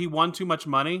 after he won too much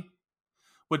money,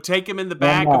 would take him in the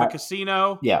back of a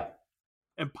casino. Yeah.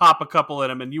 And pop a couple at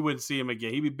him, and you wouldn't see him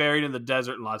again. He'd be buried in the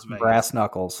desert in Las Vegas. Brass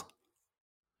knuckles.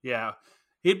 Yeah.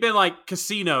 He'd been like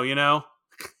Casino, He'd have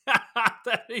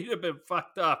been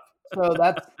fucked up. So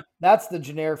that's the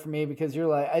generic for me, because you're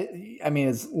like, I mean,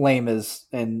 as lame as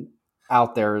and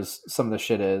out there as some of the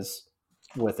shit is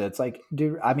with it. It's like,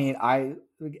 dude, I mean,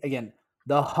 again,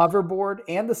 the hoverboard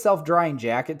and the self-drying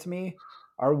jacket to me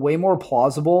are way more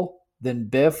plausible than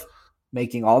Biff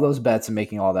making all those bets and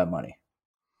making all that money.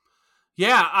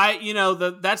 Yeah,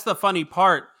 that's the funny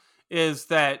part, is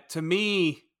that to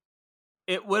me,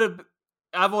 it would have.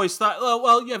 I've always thought,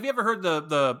 well, have you ever heard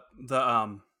the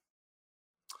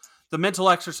mental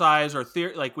exercise or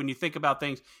theory? Like, when you think about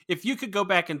things, if you could go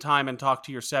back in time and talk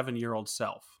to your 7-year-old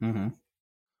self, mm-hmm.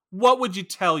 What would you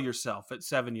tell yourself at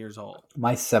 7 years old?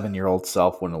 My 7-year-old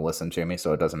self wouldn't listen to me,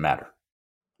 so it doesn't matter.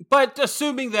 But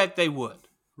assuming that they would.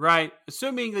 Right?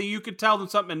 Assuming that you could tell them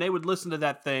something and they would listen to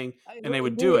that thing and they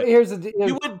would do it.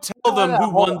 You wouldn't tell them who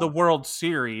won the World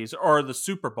Series or the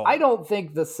Super Bowl. I don't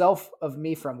think the self of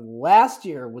me from last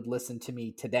year would listen to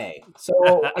me today.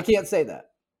 So I can't say that.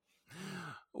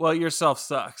 Well, your self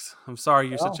sucks. I'm sorry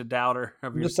you're such a doubter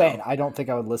of yourself. I'm just saying, I don't think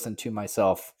I would listen to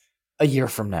myself a year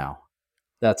from now.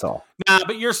 That's all. Nah,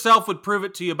 but yourself would prove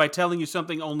it to you by telling you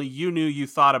something only you knew you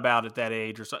thought about at that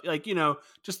age, or something. Like,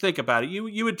 just think about it.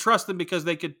 You would trust them because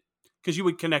you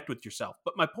would connect with yourself.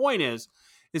 But my point is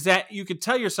that you could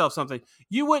tell yourself something.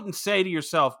 You wouldn't say to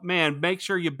yourself, man, make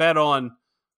sure you bet on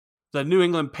the New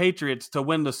England Patriots to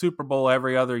win the Super Bowl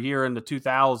every other year in the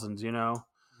 2000s,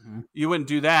 Mm-hmm. You wouldn't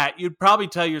do that. You'd probably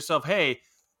tell yourself, hey,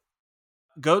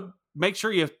 go make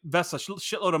sure you invest a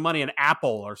shitload of money in Apple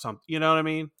or something. You know what I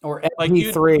mean? Or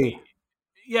MP3.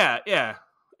 Yeah.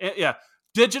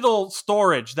 Digital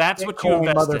storage. That's Bitcoin, what you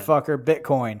invest motherfucker, in.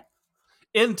 Bitcoin.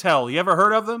 Intel. You ever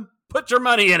heard of them? Put your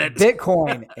money in it.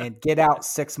 Bitcoin and get out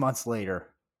 6 months later.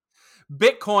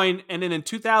 Bitcoin, and then in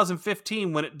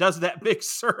 2015, when it does that big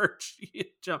surge,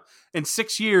 in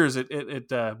 6 years, it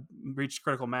reached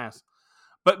critical mass.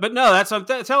 But no, that's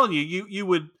what I'm telling you. You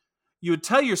would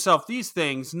tell yourself these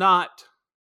things, not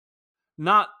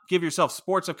give yourself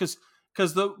sports stuff.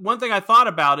 Because the one thing I thought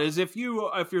about is if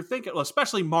you're thinking, well,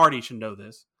 especially Marty should know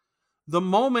this, the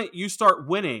moment you start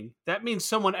winning, that means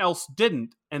someone else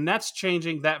didn't, and that's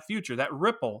changing that future, that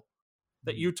ripple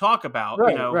that you talk about.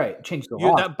 Right. Change the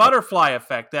law. That butterfly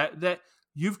effect, that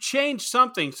you've changed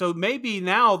something. So maybe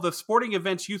now the sporting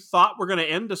events you thought were going to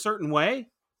end a certain way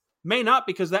may not,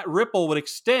 because that ripple would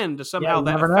extend to somehow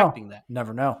affecting that.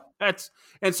 Never know.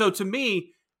 And so to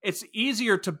me, it's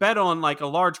easier to bet on like a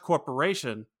large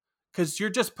corporation because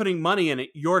you're just putting money in it.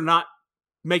 You're not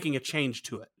making a change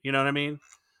to it. You know what I mean?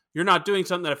 You're not doing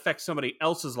something that affects somebody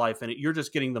else's life in it. You're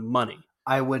just getting the money.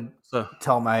 I would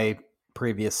tell my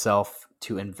previous self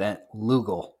to invent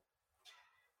Lugal.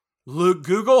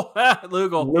 Google?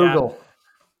 Lugal. Lugal.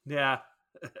 Yeah.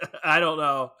 I don't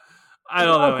know. I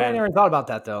don't know, I man. never thought about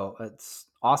that, though. It's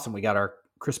awesome. We got our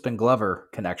Crispin Glover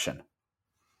connection.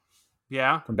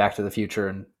 Yeah. From Back to the Future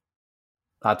and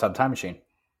Hot Tub Time Machine.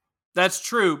 That's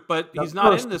true, but he's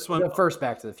not in this one. The first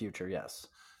Back to the Future, yes.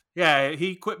 Yeah,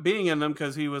 he quit being in them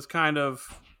because he was kind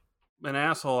of an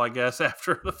asshole, I guess,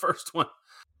 after the first one.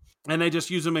 And they just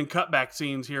use him in cutback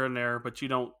scenes here and there, but he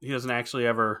doesn't actually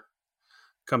ever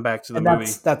come back to the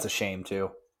movie. That's a shame,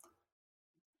 too.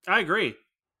 I agree.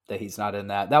 That he's not in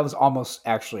that. That was almost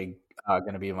actually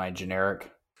going to be my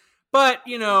generic. But,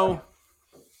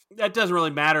 that doesn't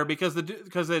really matter because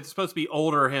it's supposed to be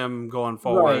older him going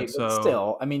forward. Right, so but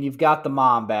still, I mean, you've got the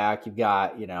mom back. You've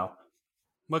got,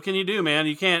 What can you do, man?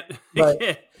 You can't. But,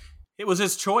 it was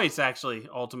his choice, actually.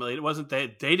 Ultimately, it wasn't they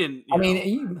didn't.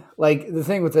 The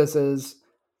thing with this is,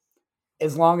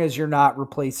 as long as you're not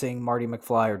replacing Marty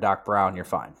McFly or Doc Brown, you're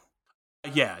fine.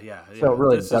 Yeah. So it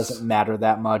really doesn't matter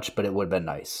that much, but it would have been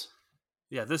nice.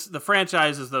 Yeah, the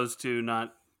franchise is those two,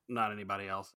 not anybody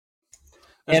else.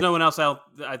 There's no one else out.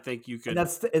 I think you could. And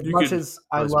that's as much as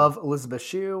I love Elizabeth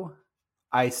Shue,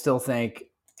 I still think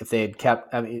if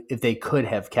they could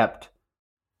have kept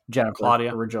Jennifer,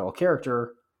 Claudia, original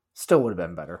character, still would have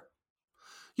been better.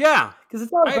 Yeah, because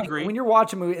I agree. When you're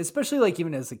watching movies, especially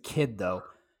even as a kid, though,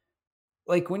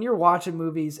 when you're watching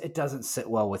movies, it doesn't sit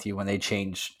well with you when they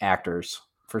change actors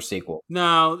for sequel.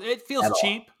 No, it feels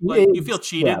cheap. You feel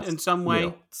cheated in some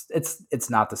way. It's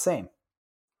not the same.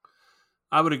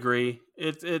 I would agree.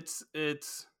 It's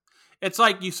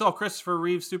like you saw Christopher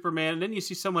Reeve Superman, and then you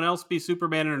see someone else be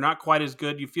Superman, and they're not quite as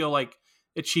good. You feel like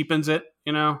it cheapens it.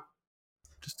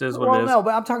 Just is what it is. No,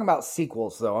 but I'm talking about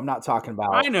sequels, though. I'm not talking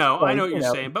about. I know what you're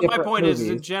saying, but my point is,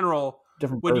 in general,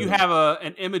 when you have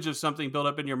an image of something built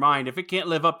up in your mind, if it can't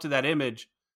live up to that image,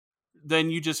 then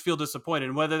you just feel disappointed.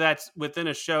 And whether that's within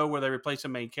a show where they replace a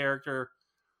main character,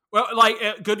 well, like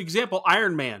a good example,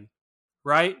 Iron Man,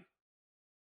 right?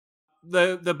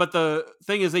 But the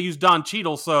thing is, they use Don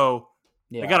Cheadle, so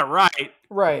they got it right.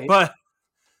 Right.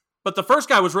 But the first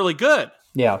guy was really good.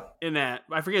 Yeah. In that,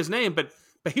 I forget his name, but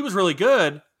he was really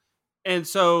good, and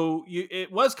so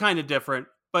it was kind of different.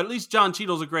 But at least John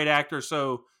Cheadle's a great actor,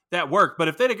 so that worked. But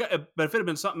if it had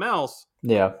been something else,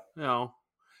 yeah,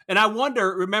 And I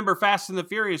remember Fast and the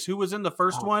Furious? Who was in the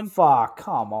first one? Fuck,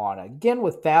 come on again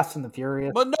with Fast and the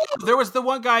Furious. Well, no, there was the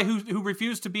one guy who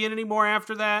refused to be in anymore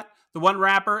after that. The one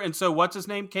rapper, and so what's his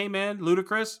name came in?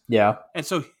 Ludacris. Yeah, and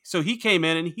so he came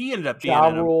in, and he ended up being Ja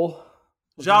in him. Rule.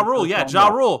 Ja Rule, yeah, Ja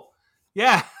Rule,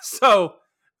 yeah. So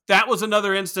that was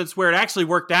another instance where it actually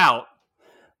worked out.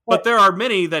 But there are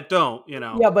many that don't,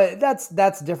 Yeah, but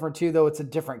that's different too, though. It's a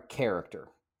different character.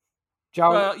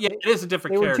 Well, yeah, it is a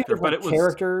different character, but it was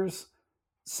characters.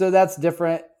 So that's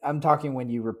different. I'm talking when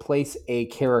you replace a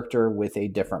character with a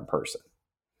different person.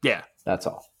 Yeah, that's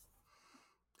all.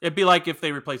 It'd be like if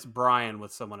they replaced Brian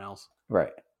with someone else.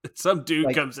 Right. Some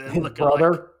dude comes in his looking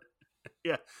brother.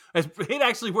 Yeah. It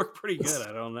actually worked pretty good.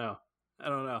 I don't know.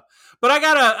 But I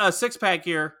got a 6-pack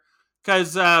here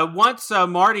because once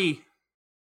Marty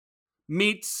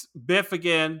meets Biff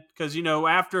again, because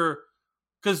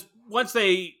once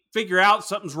they figure out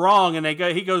something's wrong and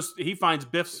he finds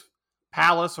Biff's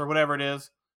palace or whatever it is,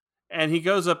 and he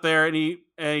goes up there and he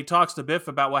talks to Biff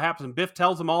about what happens. And Biff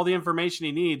tells him all the information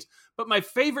he needs. But my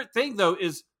favorite thing, though,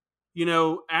 is,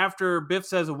 after Biff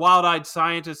says a wild-eyed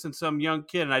scientist and some young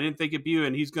kid, and I didn't think it'd be you,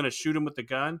 and he's going to shoot him with the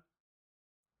gun,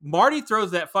 Marty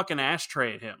throws that fucking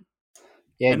ashtray at him.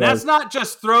 Yeah, and that's not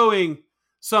just throwing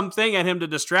something at him to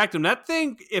distract him. That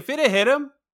thing, if it had hit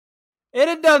him, it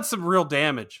had done some real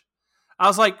damage. I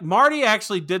was like, Marty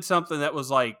actually did something that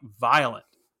was, violent.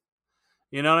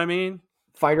 You know what I mean?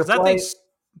 Fight or flight.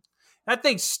 That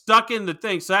thing stuck in the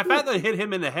thing. So the fact that it hit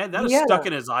him in the head, that was stuck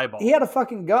in his eyeball. He had a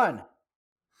fucking gun.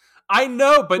 I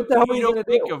know, but you don't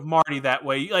think of Marty that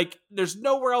way. There's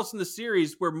nowhere else in the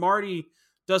series where Marty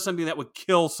does something that would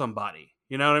kill somebody.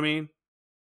 You know what I mean?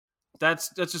 That's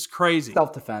just crazy.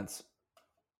 Self-defense.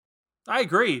 I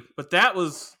agree, but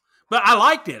I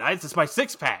liked it. It's my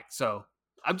 6-pack, so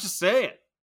I'm just saying.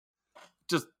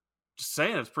 Just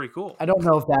saying, it's pretty cool. I don't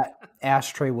know if that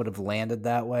ashtray would have landed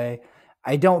that way.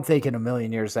 I don't think in a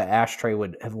million years that ashtray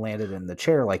would have landed in the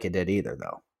chair like it did either,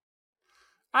 though.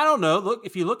 I don't know. Look,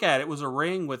 if you look at it, it was a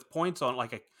ring with points on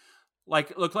it,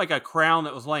 looked like a crown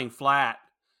that was laying flat,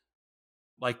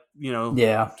 to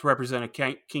represent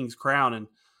a king's crown. And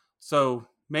so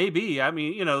maybe, I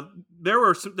mean, there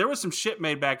was some shit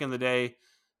made back in the day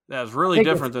That was really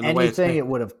different than the way it's made. It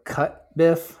would have cut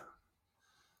Biff.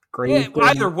 Yeah,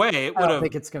 either way, it would have. I don't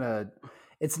think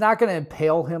it's not gonna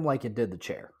impale him like it did the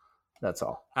chair. That's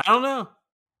all. I don't know.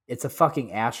 It's a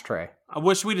fucking ashtray. I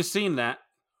wish we'd have seen that.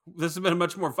 This has been a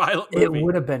much more violent movie. It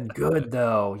would have been good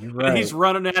though. You're right. And he's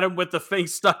running at him with the thing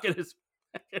stuck in his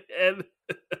head.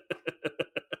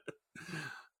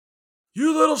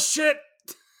 You little shit.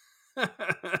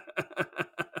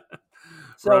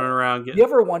 Running around. You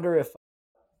ever wonder if,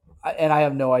 and I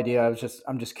have no idea.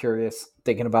 I'm just curious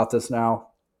thinking about this now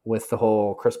with the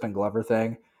whole Crispin Glover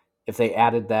thing. If they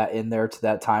added that in there to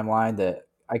that timeline that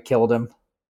I killed him.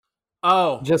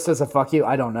 Oh, just as a fuck you.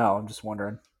 I don't know. I'm just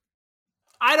wondering.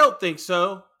 I don't think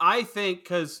so. I think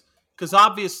because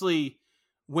obviously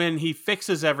when he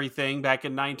fixes everything back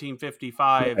in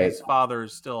 1955, his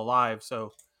father's still alive.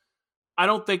 So I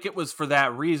don't think it was for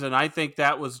that reason. I think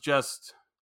that was just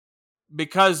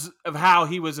because of how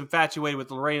he was infatuated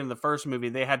with Lorraine in the first movie.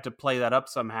 They had to play that up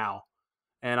somehow.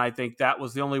 And I think that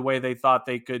was the only way they thought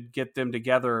they could get them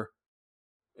together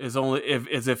is only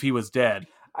if he was dead.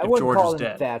 I wouldn't call him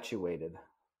infatuated.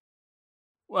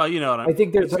 Well, you know what I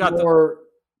think there's a more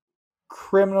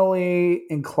criminally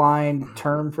inclined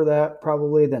term for that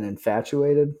probably than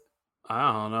infatuated.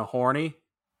 I don't know. Horny?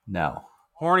 No.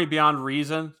 Horny beyond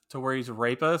reason to where he's a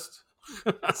rapist?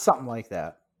 Something like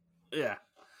that. Yeah.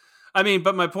 I mean,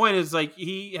 but my point is like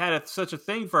he had such a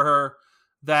thing for her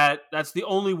that's the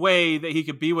only way that he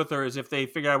could be with her is if they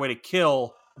figured out a way to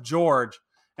kill George.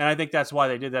 And I think that's why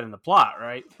they did that in the plot,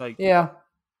 right? Like, yeah.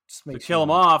 To kill him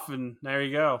off, and there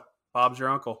you go. Bob's your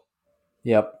uncle.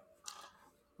 Yep.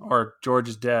 Or George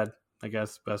is dead, I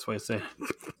guess best way to say it.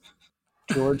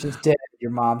 George is dead.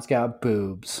 Your mom's got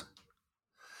boobs.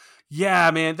 Yeah,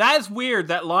 man. That is weird.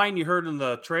 That line you heard in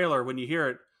the trailer when you hear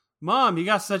it. Mom, you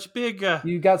got such big...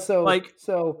 you got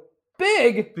so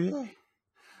big.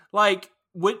 Like,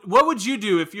 what would you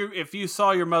do if you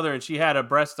saw your mother and she had a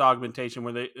breast augmentation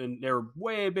where they were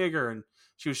way bigger and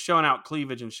she was showing out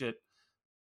cleavage and shit?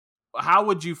 How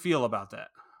would you feel about that?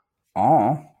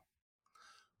 Oh.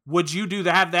 Would you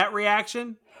have that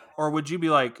reaction? Or would you be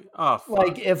like, oh, fuck.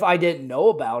 Like, if I didn't know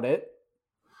about it,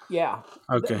 yeah.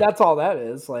 Okay. That's all that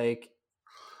is. Like,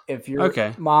 if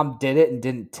your mom did it and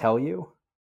didn't tell you.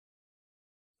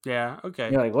 Yeah, okay.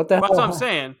 You're like, what the hell? That's what I'm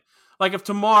saying. Like, if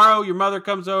tomorrow your mother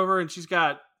comes over and she's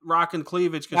got rockin'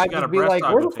 cleavage because she got a breast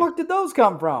augmentation. Where the fuck did those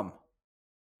come from?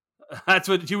 That's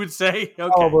what you would say?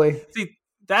 Okay. Probably. See,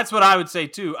 that's what I would say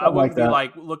too. I wouldn't be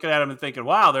like looking at him and thinking,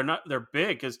 "Wow, they're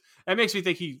big," because that makes me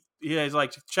think he's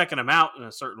like checking them out in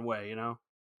a certain way, you know.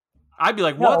 I'd be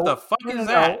like, "What the fuck is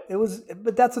that?"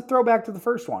 But that's a throwback to the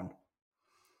first one.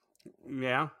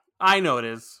 Yeah, I know it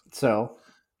is. So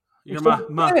you're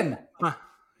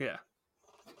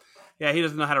yeah. He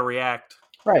doesn't know how to react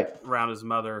around his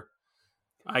mother.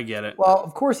 I get it. Well,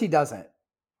 of course he doesn't.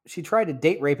 She tried to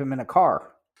date rape him in a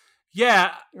car.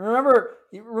 Yeah. Remember,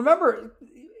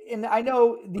 and I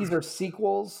know these are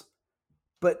sequels,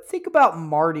 but think about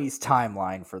Marty's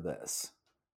timeline for this.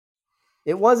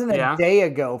 It wasn't a day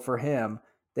ago for him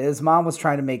that his mom was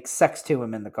trying to make sex to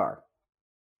him in the car.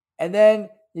 And then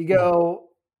you go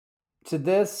to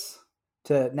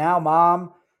now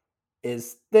mom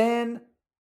is thin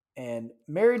and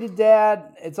married to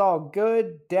dad. It's all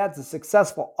good. Dad's a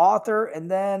successful author.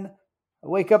 And then I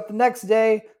wake up the next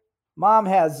day, mom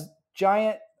has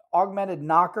giant augmented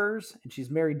knockers, and she's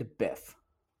married to Biff.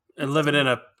 And living in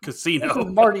a casino. This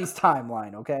is Marty's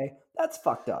timeline, okay? That's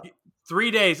fucked up.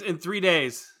 3 days. In 3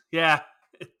 days. Yeah.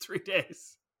 In 3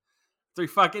 days. 3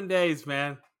 fucking days,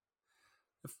 man.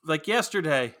 Like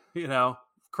yesterday, you know.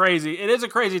 Crazy. It is a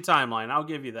crazy timeline. I'll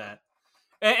give you that.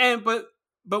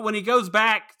 But when he goes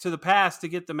back to the past to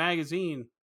get the magazine,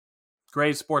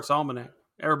 Gray's Sports Almanac,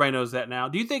 everybody knows that now.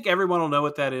 Do you think everyone will know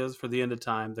what that is for the end of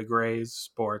time? The Gray's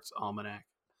Sports Almanac.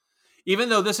 Even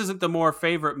though this isn't the more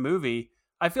favorite movie,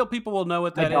 I feel people will know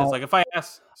what that is. Like if I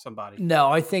ask somebody. No,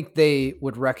 I think they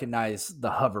would recognize the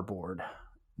hoverboard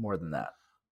more than that.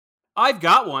 I've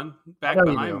got one back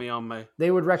behind me on my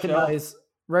They would recognize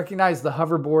the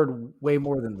hoverboard way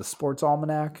more than the Sports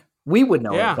Almanac. We would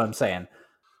know it, but I'm saying.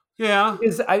 Yeah.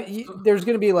 There's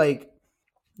going to be like,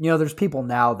 there's people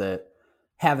now that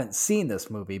haven't seen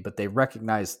this movie, but they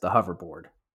recognize the hoverboard.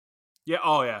 Yeah.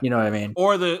 Oh, yeah. You know what I mean?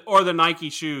 Or the Nike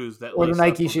shoes that. Or the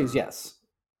Nike shoes, yes.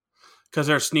 Because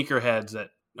they're sneakerheads that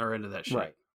are into that shit.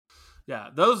 Right. Yeah.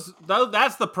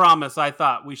 That's the promise I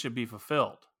thought we should be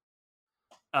fulfilled.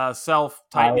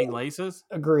 Self-tightening laces.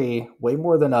 Agree. Way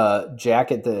more than a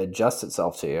jacket that adjusts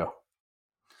itself to you.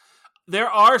 There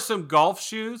are some golf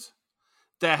shoes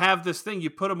that have this thing. You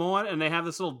put them on and they have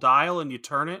this little dial and you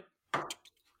turn it.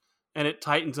 and it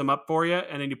tightens them up for you,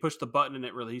 and then you push the button and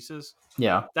it releases.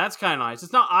 Yeah. That's kind of nice.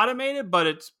 It's not automated, but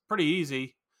it's pretty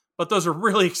easy. But those are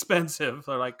really expensive.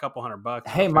 They're like a couple $100.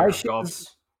 Hey, my shoes,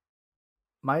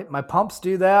 my pumps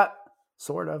do that,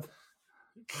 sort of.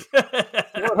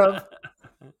 Sort of.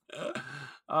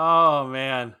 Oh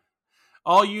man,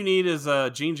 all you need is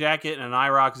a jean jacket and an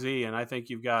IROC Z, and I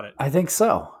think you've got it. I think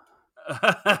so.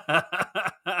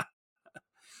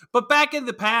 But back in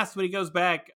the past, when he goes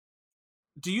back,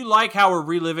 do you like how we're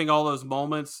reliving all those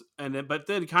moments, but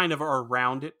then kind of are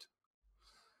around it?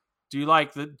 Do you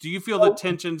like the? Do you feel the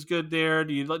tension's good there?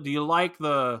 Do you like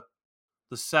the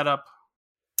setup?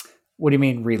 What do you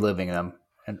mean reliving them?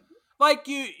 And like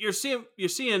you're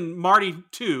seeing Marty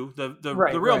 2, the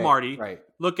real Marty. Right.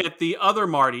 Look at the other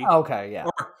Marty. Okay, yeah.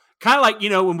 Or kind of like,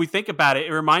 when we think about it,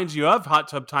 it reminds you of Hot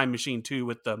Tub Time Machine 2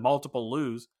 with the multiple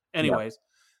loos. Anyways,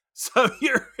 so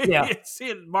you're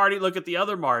seeing Marty look at the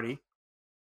other Marty.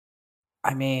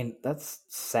 I mean, that's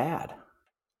sad.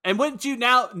 And wouldn't you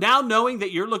now knowing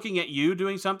that you're looking at you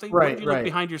doing something, wouldn't you look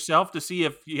behind yourself to see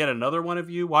if you had another one of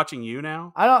you watching you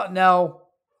now? I don't know,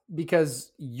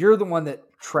 because you're the one that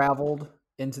traveled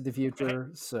into the future.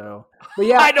 So, but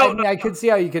yeah, I could see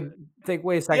how you could think,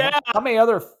 wait a second, how many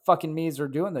other fucking me's are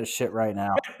doing this shit right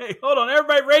now? Hey, hold on,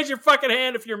 everybody, raise your fucking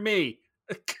hand if you're me.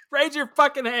 Raise your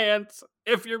fucking hands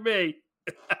if you're me.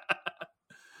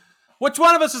 Which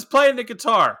one of us is playing the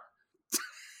guitar?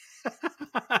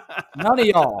 None of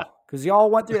y'all, because y'all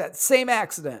went through that same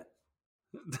accident.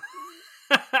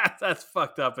 That's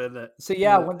fucked up, isn't it? So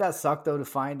yeah, wouldn't that suck though, to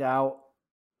find out,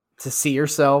 to see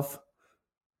yourself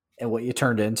and what you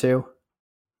turned into?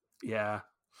 Yeah.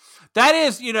 That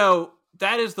is,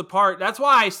 that is the part. That's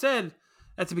why I said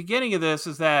at the beginning of this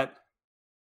is that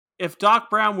if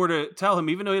Doc Brown were to tell him,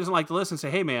 even though he doesn't like to listen,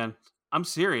 say, hey man, I'm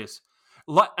serious.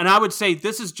 And I would say,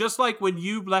 this is just like when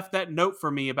you left that note for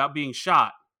me about being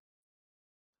shot.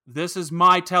 This is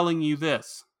my telling you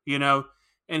this, and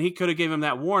he could have given him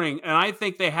that warning. And I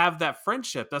think they have that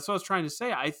friendship. That's what I was trying to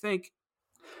say. I think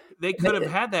they could have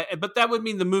had that, but that would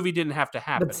mean the movie didn't have to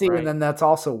happen. But see, right? And then that's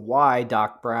also why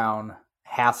Doc Brown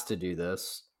has to do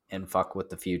this and fuck with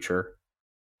the future,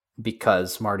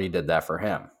 because Marty did that for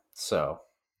him. So,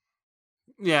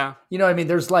 yeah,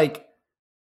 there's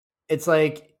it's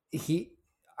like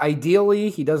ideally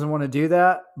he doesn't want to do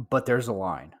that, but there's a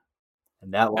line.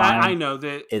 And that line I know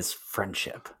that is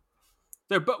friendship.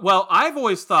 Well, I've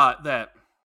always thought that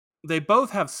they both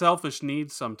have selfish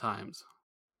needs sometimes.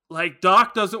 Like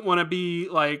Doc doesn't want to be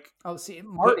Marty,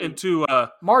 put into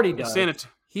Marty does.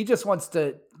 He just wants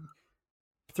to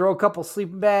throw a couple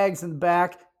sleeping bags in the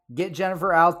back, get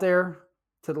Jennifer out there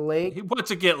to the lake. He wants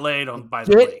to get laid on by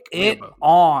the lake. Get it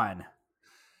on.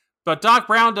 But Doc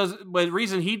Brown does. But the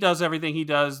reason he does everything he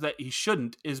does that he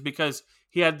shouldn't is because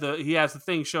he has the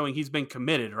thing showing he's been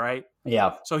committed, right?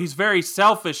 Yeah. So he's very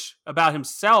selfish about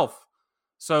himself.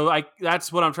 So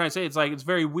that's what I'm trying to say. It's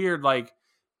very weird. Like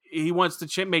he wants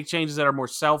to make changes that are more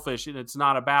selfish, and it's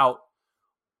not about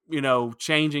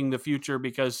changing the future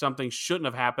because something shouldn't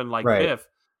have happened. Like Biff,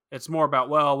 it's more about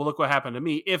look what happened to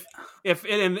me. If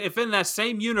in that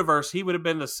same universe he would have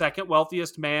been the second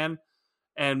wealthiest man,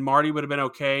 and Marty would have been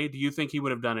okay, do you think he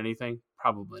would have done anything?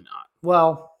 Probably not.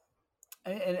 Well,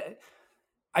 and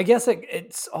I guess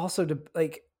it's also to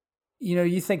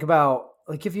you think about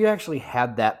if you actually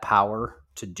had that power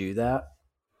to do that.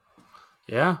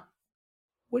 Yeah.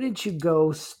 Wouldn't you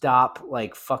go stop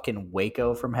fucking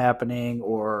Waco from happening?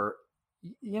 Or,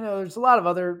 there's a lot of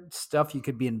other stuff you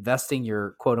could be investing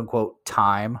your quote unquote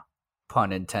time,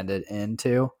 pun intended,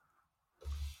 into.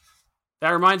 That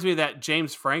reminds me of that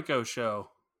James Franco show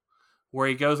where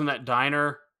he goes in that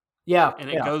diner. Yeah. And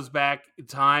it goes back in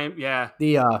time. Yeah.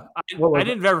 I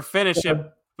didn't ever finish it,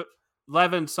 but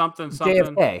 11 something.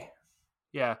 JFK.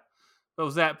 Yeah. What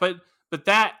was that? But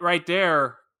that right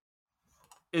there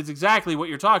is exactly what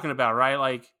you're talking about, right?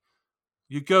 Like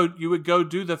you would go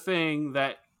do the thing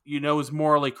that is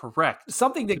morally correct.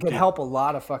 Something that could help a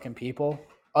lot of fucking people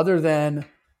other than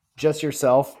just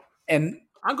yourself. And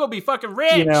I'm going to be fucking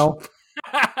rich.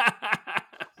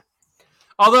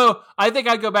 Although I think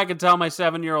I'd go back and tell my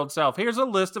 7-year-old self, here's a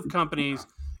list of companies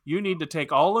you need to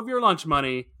take all of your lunch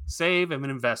money, save, and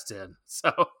invest in.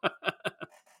 So,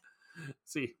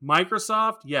 see,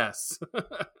 Microsoft, yes.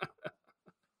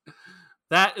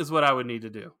 That is what I would need to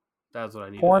do. That's what I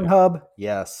need Pornhub, to do.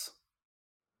 Yes.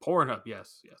 Pornhub,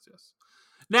 yes.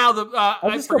 Now,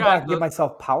 I'll just go back and get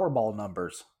myself Powerball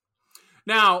numbers.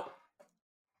 Now,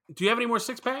 do you have any more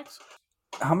 6-packs?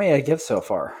 How many I give so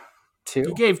far? 2?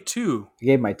 You gave 2. You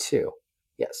gave my 2.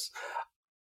 Yes.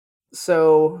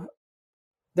 So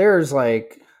there's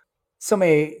so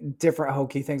many different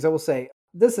hokey things. I will say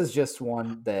this is just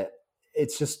one that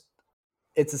it's a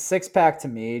 6-pack to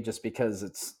me just because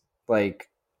it's like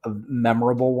a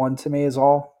memorable one to me is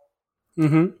all.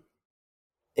 Mm-hmm.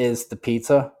 Is the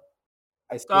pizza.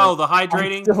 The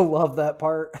hydrating. I still love that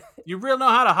part. You really know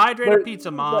how to hydrate a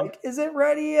pizza, Mom. Like, is it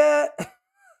ready yet?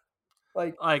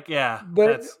 Yeah.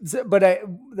 But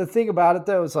the thing about it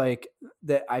though is like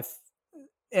that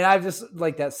I just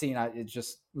like that scene. It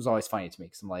just was always funny to me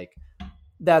because I'm like,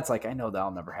 that's like, I know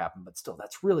that'll never happen, but still,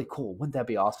 that's really cool. Wouldn't that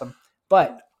be awesome?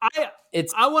 But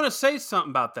I want to say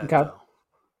something about that. Okay.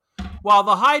 Though. While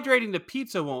the hydrating the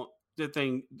pizza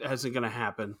isn't going to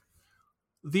happen,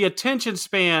 the attention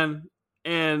span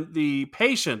and the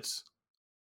patience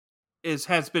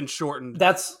has been shortened.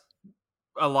 That's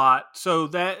a lot. So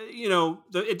that,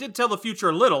 it did tell the future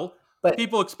a little, but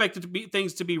people expected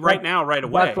things to be right now, right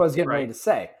away. That's what I was getting ready to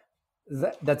say.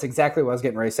 That's exactly what I was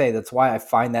getting ready to say. That's why I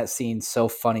find that scene so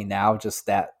funny now. Just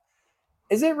that,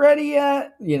 is it ready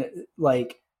yet?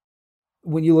 Like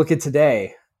when you look at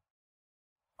today,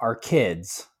 our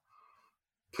kids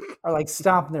are like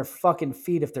stomping their fucking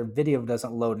feet if their video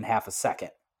doesn't load in half a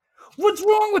second. What's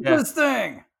wrong with this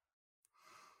thing?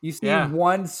 You see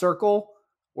one circle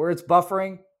where it's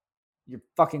buffering, you're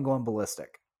fucking going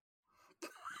ballistic.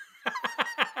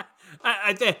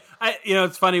 I think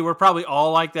it's funny. We're probably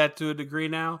all like that to a degree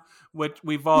now. Which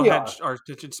we've all had our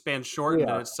attention span shortened,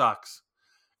 and it sucks.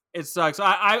 It sucks.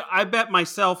 I bet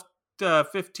myself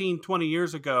 15, 20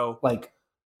 years ago, like,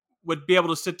 would be able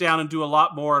to sit down and do a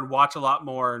lot more and watch a lot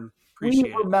more and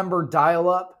appreciate it. Remember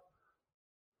dial-up?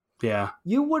 Yeah.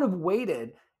 You would have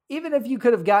waited, even if you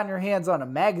could have gotten your hands on a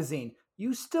magazine,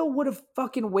 you still would have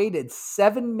fucking waited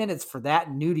 7 minutes for that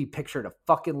nudie picture to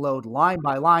fucking load line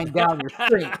by line down your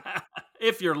screen.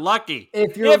 If you're lucky.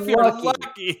 If you're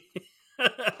lucky.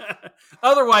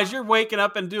 Otherwise, you're waking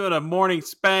up and doing a morning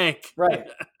spank. Right.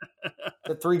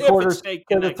 The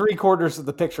 3/4 of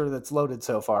the picture that's loaded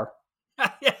so far.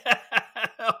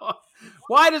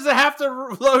 Why does it have to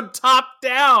load top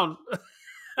down?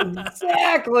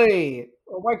 Exactly.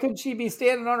 Why couldn't she be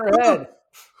standing on her head?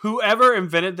 Whoever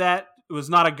invented that was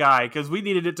not a guy, because we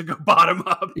needed it to go bottom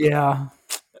up. Yeah.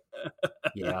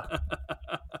 Yeah.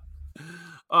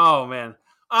 Oh man,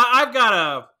 I've got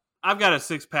a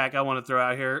 6-pack I want to throw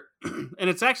out here, and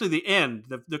it's actually the end,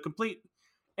 the complete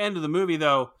end of the movie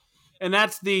though, and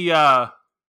that's the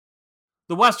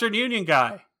Western Union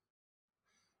guy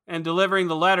and delivering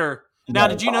the letter. Now,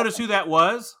 did you notice who that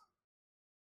was?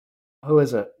 Who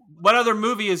is it? What other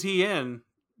movie is he in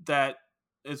that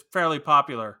is fairly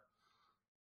popular?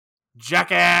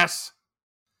 Jackass.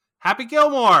 Happy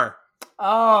Gilmore.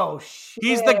 Oh, shit.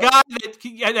 He's the guy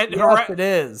that it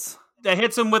is. That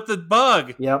hits him with the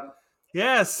bug. Yep.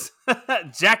 Yes.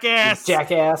 Jackass.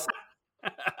 Jackass.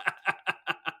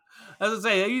 I was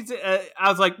saying, I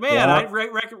was like, man,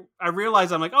 I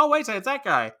realized, I'm like, oh, wait a second, it's that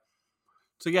guy.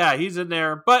 So yeah, he's in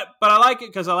there. But I like it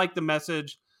because I like the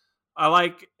message. I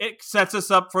like it sets us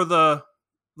up for the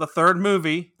third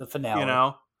movie. The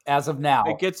finale. As of now.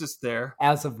 It gets us there.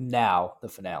 As of now, the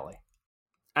finale.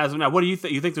 As of now. What do you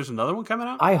think? You think there's another one coming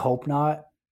out? I hope not.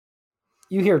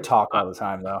 You hear talk all the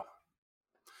time, though.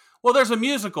 Well, there's a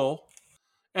musical,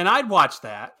 and I'd watch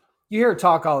that. You hear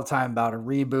talk all the time about a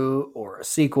reboot or a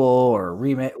sequel or a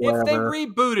remake, whatever. If they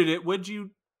rebooted it, would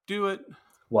you do it?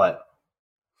 What?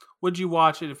 Would you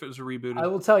watch it if it was rebooted? I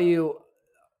will tell you,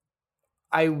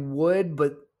 I would,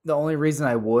 but the only reason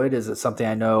I would is it's something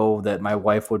I know that my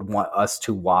wife would want us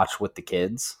to watch with the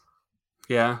kids.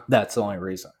 Yeah. That's the only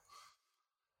reason.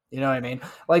 You know what I mean?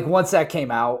 Like, once that came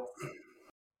out,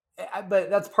 but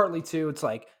that's partly too, it's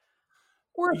like,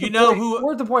 we're at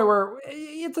the point where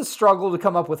it's a struggle to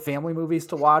come up with family movies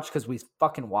to watch because we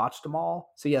fucking watched them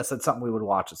all. So yes, that's something we would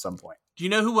watch at some point. Do you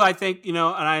know who I think, and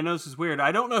I know this is weird,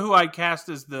 I don't know who I'd cast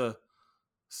as the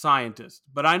scientist,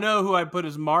 but I know who I'd put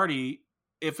as Marty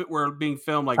if it were being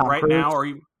filmed like Tom right Cruise? now, or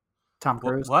even Tom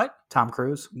Cruise. What? Tom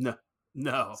Cruise?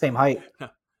 No. Same height.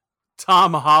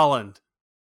 Tom Holland.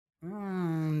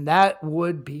 That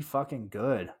would be fucking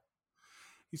good.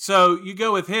 So you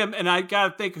go with him, and I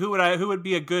gotta think who would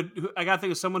be a good. I gotta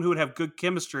think of someone who would have good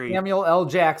chemistry. Samuel L.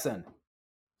 Jackson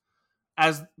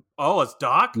As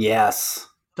Doc. Yes.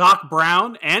 Doc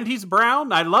Brown, and he's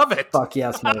brown. I love it. Fuck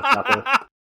yes, motherfucker.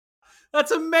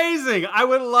 That's amazing. I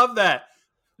would love that.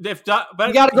 But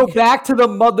you got to go back to the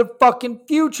motherfucking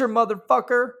future,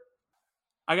 motherfucker.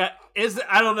 Is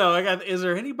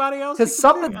there anybody else? Because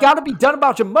something's got to be done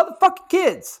about your motherfucking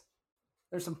kids.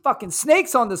 There's some fucking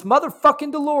snakes on this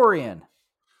motherfucking DeLorean.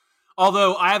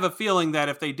 Although I have a feeling that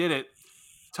if they did it,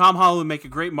 Tom Holland would make a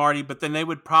great Marty, but then they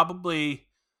would probably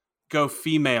go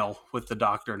female with the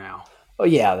Doctor now. Oh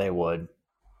yeah, they would.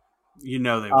 You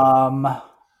know they would.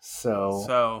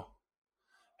 So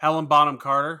Helen Bonham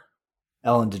Carter,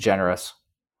 Ellen DeGeneres.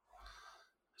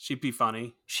 she'd be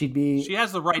funny. She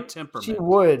has the right temperament. She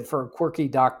would for quirky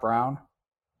Doc Brown.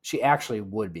 She actually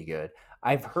would be good.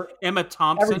 I've heard Emma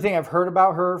Thompson. everything I've heard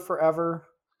about her forever.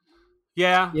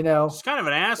 Yeah. You know, She's kind of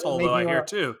an asshole, though, I hear,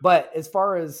 too. But as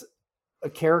far as a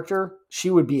character, she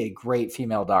would be a great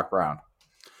female Doc Brown.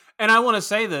 And I want to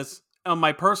say this. On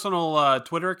my personal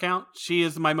Twitter account, she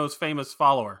is my most famous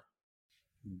follower.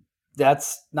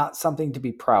 That's not something to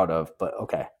be proud of, but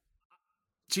okay.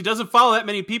 She doesn't follow that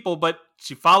many people, but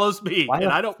she follows me. Why And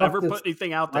the I don't fuck ever put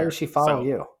anything out there. Why does she follow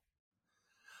you?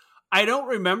 I don't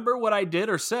remember what I did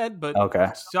or said, but Okay.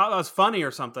 she thought that was funny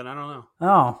or something. I don't know.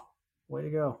 Oh, way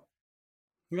to go.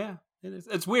 Yeah, it is.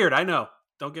 It's weird. I know.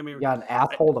 Don't get me wrong. You got an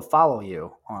asshole to follow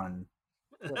you on.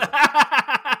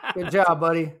 Good job,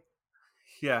 buddy.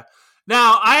 Yeah.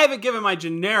 Now, I haven't given my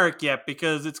generic yet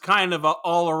because it's kind of an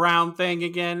all-around thing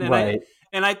again. And Right.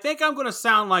 I think I'm going to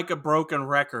sound like a broken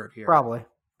record here. Probably.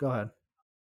 Go ahead.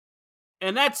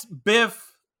 And that's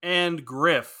Biff and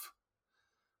Griff.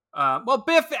 Well,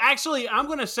 Biff, actually, I'm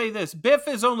going to say this. Biff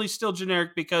is only still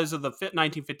generic because of the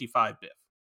 1955 Biff.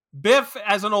 Biff,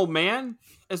 as an old man,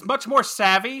 is much more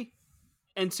savvy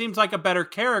and seems like a better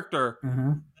character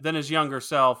than his younger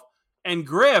self. And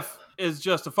Griff is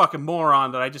just a fucking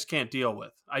moron that I just can't deal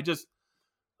with. I just,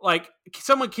 like,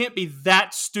 someone can't be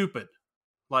that stupid,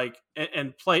 like,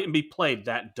 and be played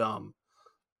that dumb.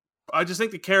 I just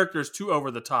think the character is too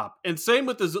over the top. And same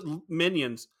with the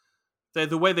minions.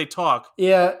 The way they talk.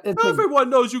 Yeah. Everyone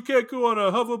knows you can't go on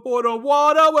a hoverboard on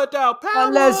water without power.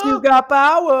 Unless you got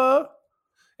power.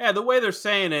 Yeah, the way they're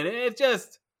saying it, it's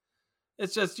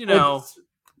just, you know. It's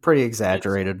pretty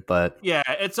exaggerated, but. Yeah,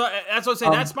 that's what I'm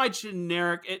saying. That's my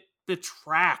generic. It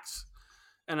detracts.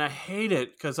 And I hate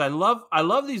it because I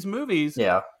love these movies.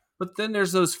 Yeah. But then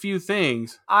there's those few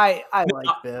things. I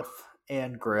like Biff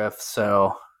and Griff,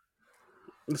 so.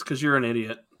 It's because you're an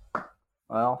idiot.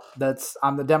 Well,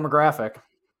 I'm the demographic.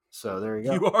 So there you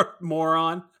go. You are a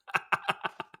moron.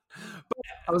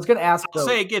 I was going to ask. I'll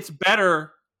say it gets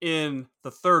better in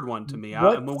the third one to me.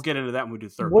 And we'll get into that when we do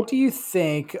third one. What do you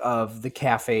think of the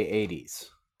Cafe 80s?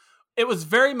 It was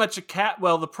very much a cat.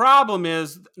 Well, the problem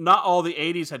is not all the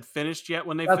 80s had finished yet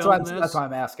when they filmed this. That's why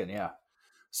I'm asking, yeah.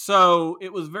 So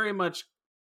it was very much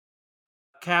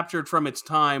captured from its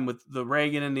time with the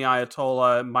Reagan and the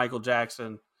Ayatollah and Michael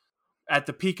Jackson at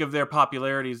the peak of their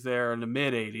popularities there in the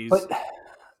mid 80s. But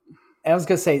I was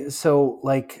going to say, so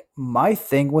like my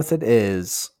thing with it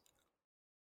is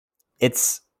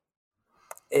it's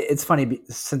funny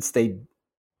since the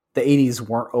 80s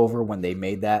weren't over when they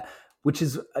made that, which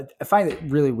is, I find it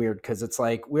really weird because it's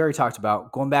like, we already talked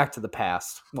about going back to the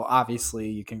past. Well, obviously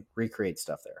you can recreate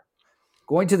stuff there.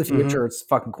 Going to the future, it's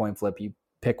fucking coin flip. You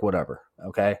pick whatever.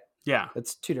 Okay. Yeah.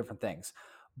 It's two different things,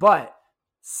 but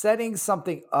setting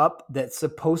something up that's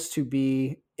supposed to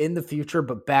be in the future,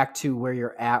 but back to where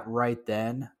you're at right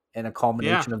then in a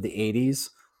culmination of the 80s.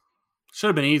 Should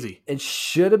have been easy. It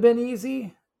should have been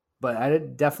easy, but I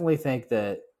definitely think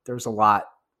that there's a lot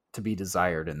to be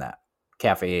desired in that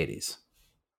Cafe 80s.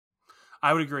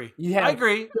 I would agree. I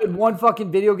agree. One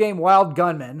fucking video game, Wild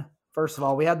Gunman. First of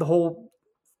all, we had the whole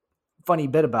funny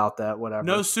bit about that, whatever.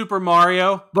 No Super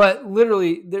Mario. But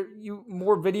literally,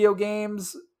 more video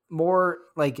games, more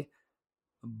like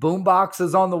boom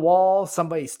boxes on the wall,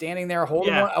 somebody standing there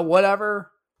holding one,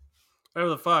 whatever. Whatever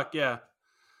the fuck, yeah.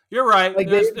 You're right. Like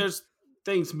there's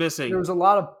things missing. There was a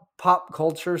lot of pop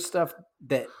culture stuff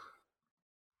that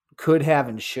could have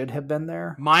and should have been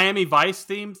there. Miami Vice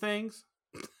theme things.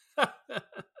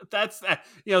 That's that.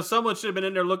 Someone should have been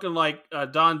in there looking like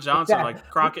Don Johnson, like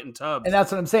Crockett and Tubbs. And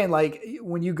that's what I'm saying. Like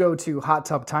when you go to Hot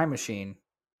Tub Time Machine,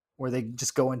 where they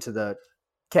just go into the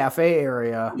cafe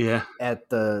area, at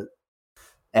the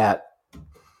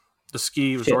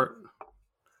ski resort,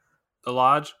 the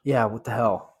lodge. Yeah, what the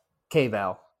hell,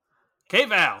 K-Val,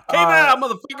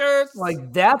 motherfuckers!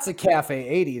 Like that's a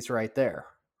Cafe 80s right there.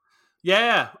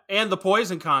 Yeah, and the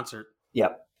Poison concert.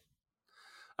 Yep.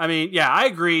 I mean, yeah, I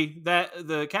agree that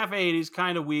the Cafe 80s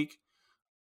kind of weak.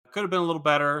 Could have been a little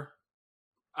better.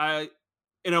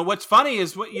 What's funny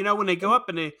is when they go up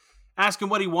and they ask him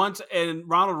what he wants, and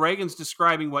Ronald Reagan's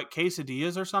describing what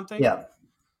quesadillas or something. Yeah.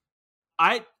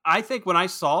 I think when I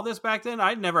saw this back then,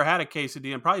 I'd never had a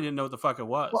quesadilla and probably didn't know what the fuck it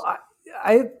was. Well,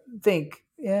 I think,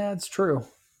 yeah, it's true.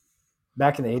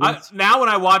 Back in the 80s. Now when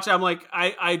I watch it, I'm like,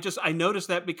 I noticed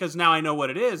that because now I know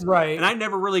what it is. Right. And I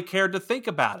never really cared to think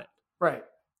about it. Right.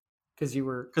 Because you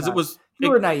were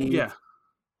naive. Yeah.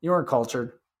 You weren't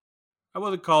cultured. I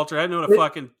wasn't cultured. I didn't know what a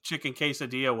fucking chicken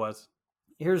quesadilla was.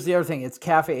 Here's the other thing. It's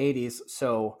Cafe 80s.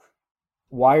 So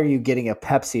why are you getting a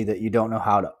Pepsi that you don't know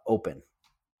how to open?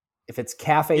 If it's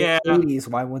Cafe 80s,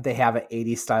 why wouldn't they have an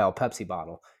 80s style Pepsi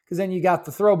bottle? Because then you got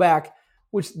the throwback,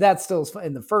 which that still is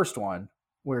in the first one,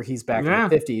 where he's back in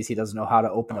the 50s. He doesn't know how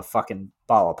to open a fucking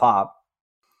bottle of pop.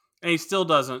 And he still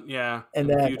doesn't, And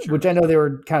then, which I know they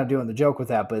were kind of doing the joke with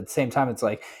that, but at the same time, it's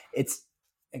like, it's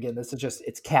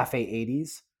Cafe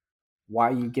 80s. Why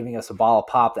are you giving us a bottle of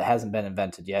pop that hasn't been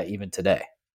invented yet, even today?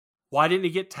 Why didn't he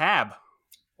get Tab?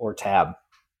 Or Tab.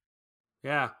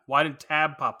 Yeah. Why didn't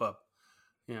Tab pop up?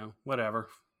 Whatever.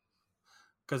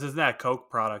 Because isn't that a Coke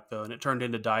product, though? And it turned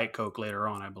into Diet Coke later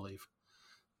on, I believe.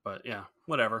 But, yeah,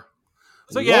 whatever.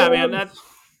 So, man,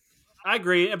 I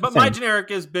agree. But my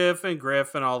generic is Biff and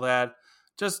Griff and all that.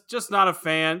 Just not a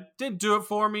fan. Didn't do it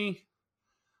for me.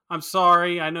 I'm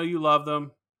sorry. I know you love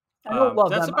them. I don't love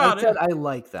that's them. About I said I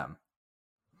like them.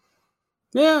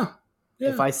 Yeah.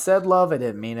 If I said love, I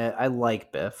didn't mean it. I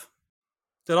like Biff.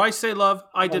 Did I say love?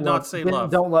 I did not say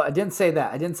love. Don't love. I didn't say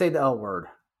that. I didn't say the L word.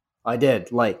 I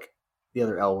did like the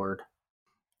other L word.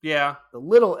 Yeah. The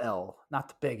little L, not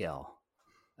the big L.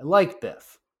 I like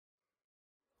Biff.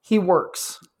 He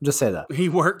works. Just say that. He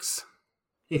works.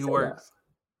 He works.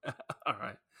 All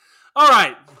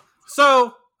right.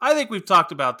 So I think we've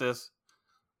talked about this.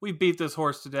 We beat this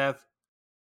horse to death.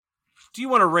 Do you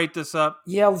want to rate this up?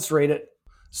 Yeah, let's rate it.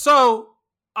 So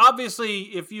obviously,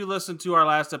 if you listen to our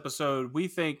last episode, we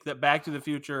think that Back to the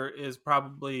Future is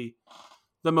probably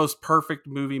the most perfect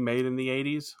movie made in the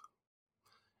 80s.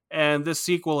 And this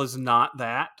sequel is not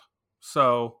that.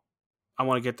 So I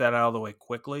want to get that out of the way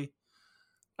quickly.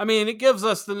 I mean, it gives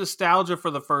us the nostalgia for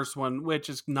the first one, which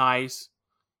is nice.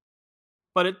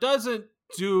 But it doesn't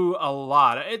do a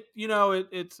lot.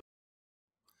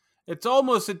 It's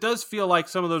almost, it does feel like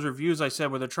some of those reviews I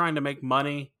said where they're trying to make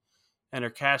money and they're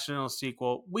cashing in a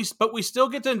sequel. But we still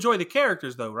get to enjoy the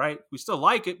characters, though, right? We still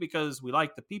like it because we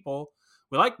like the people.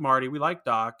 We like Marty, we like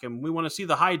Doc, and we want to see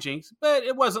the hijinks. But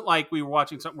it wasn't like we were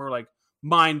watching something where we're like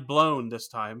mind blown this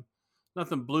time.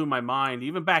 Nothing blew my mind.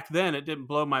 Even back then, it didn't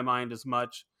blow my mind as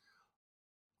much.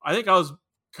 I think I was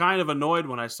kind of annoyed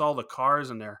when I saw the cars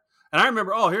in there. And I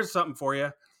remember, here's something for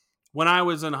you. When I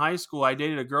was in high school, I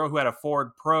dated a girl who had a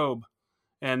Ford Probe.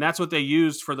 And that's what they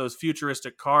used for those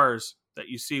futuristic cars that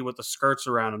you see with the skirts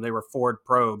around them. They were Ford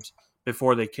Probes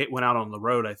before they went out on the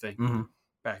road, I think,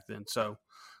 back then. So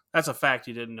that's a fact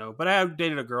you didn't know. But I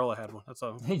dated a girl that had one. That's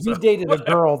all. You dated a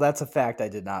girl. That's a fact I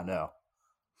did not know.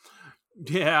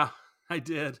 Yeah, I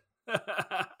did.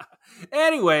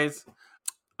 Anyways,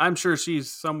 I'm sure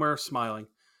she's somewhere smiling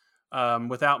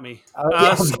without me.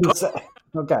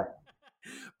 Okay.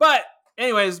 But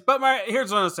anyways, here's what I'm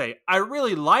going to say. I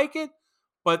really like it,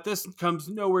 but this comes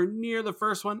nowhere near the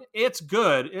first one. It's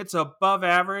good. It's above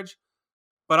average,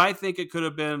 but I think it could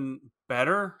have been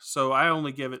better. So I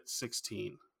only give it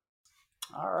 16.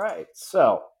 All right.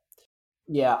 So,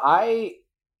 yeah, I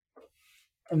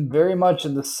am very much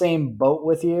in the same boat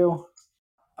with you.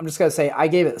 I'm just going to say I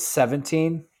gave it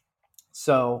 17.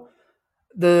 So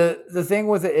the thing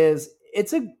with it is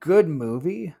it's a good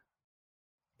movie.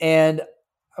 And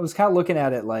I was kind of looking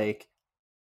at it like,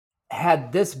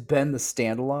 had this been the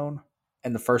standalone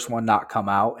and the first one not come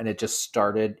out and it just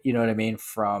started, you know what I mean,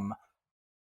 from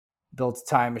built a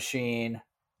time machine,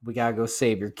 we got to go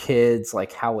save your kids,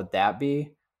 like how would that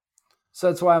be? So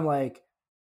that's why I'm like,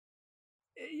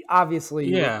 obviously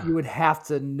you would have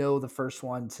to know the first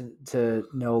one to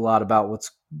know a lot about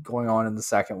what's going on in the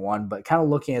second one, but kind of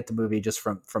looking at the movie just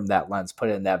from that lens, put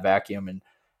it in that vacuum and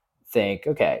think,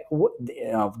 okay,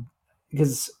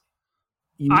 because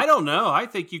I don't know. I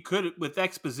think you could, with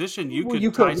exposition, you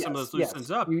could tie some of those loose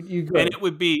ends up. You could. And it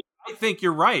would be, I think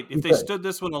you're right. If they stood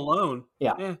this one alone.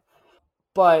 Yeah.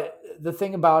 But the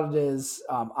thing about it is,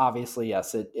 obviously,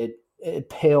 yes, it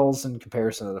pales in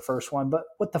comparison to the first one, but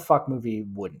what the fuck movie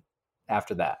wouldn't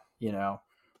after that, you know?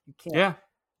 You can't. Yeah.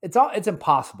 It's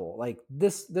impossible. Like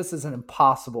this is an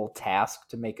impossible task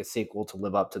to make a sequel to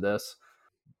live up to this.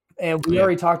 And we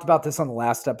already talked about this on the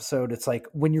last episode. It's like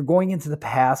when you're going into the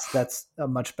past, that's a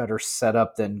much better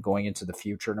setup than going into the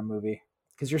future in a movie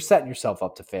because you're setting yourself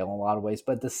up to fail in a lot of ways.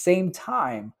 But at the same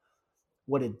time,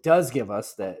 what it does give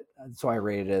us, that's why I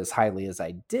rated it as highly as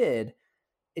I did,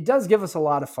 it does give us a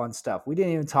lot of fun stuff. We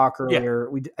didn't even talk earlier.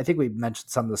 Yeah. I think we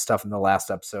mentioned some of the stuff in the last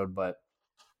episode, but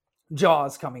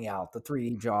Jaws coming out, the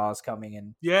 3D Jaws coming,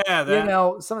 and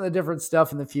some of the different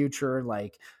stuff in the future,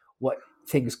 like what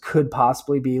things could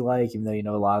possibly be like, even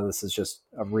though a lot of this is just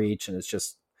a reach and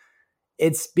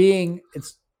it's being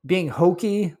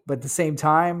hokey, but at the same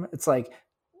time, it's like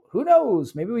who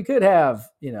knows? Maybe we could have,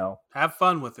 Have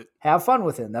fun with it. have fun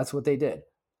with it. And that's what they did.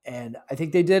 And I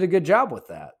think they did a good job with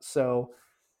that. So,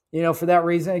 for that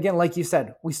reason, again, like you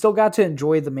said, we still got to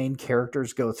enjoy the main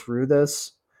characters go through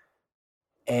this.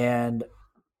 And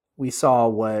we saw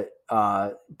what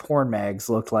porn mags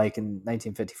looked like in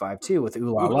 1955 too, with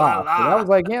Ooh La La. So that was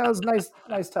like, that was a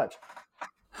nice touch.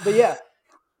 But yeah,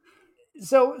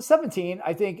 so 17,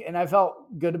 I think, and I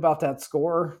felt good about that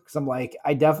score because I'm like,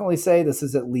 I definitely say this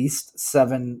is at least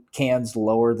 7 cans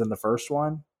lower than the first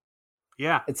one.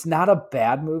 Yeah, it's not a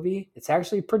bad movie. It's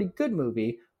actually a pretty good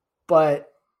movie, but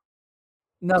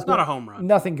it's not a home run.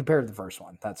 Nothing compared to the first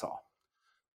one. That's all.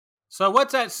 So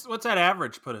what's that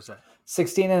average put us at?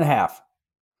 16.5.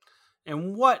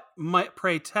 And what might,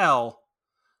 pray tell,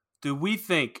 do we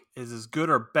think is as good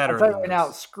or better? I'll tell you right now,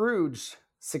 Scrooge,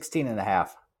 16.5.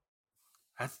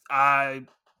 I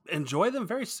enjoy them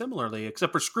very similarly,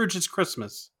 except for Scrooge's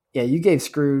Christmas. Yeah, you gave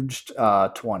Scrooge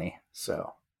 20.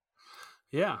 So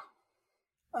yeah.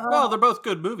 Well, they're both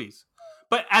good movies,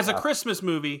 but as a Christmas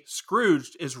movie,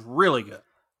 Scrooged is really good.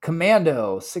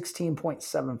 Commando,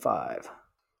 16.75.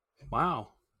 Wow.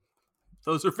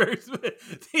 Those are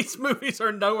these movies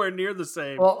are nowhere near the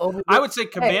same. Well, I would say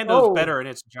Commando's better in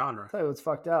its genre. I'll tell you what's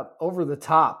fucked up. Over the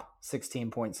Top,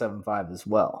 16.75 as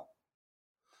well.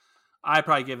 I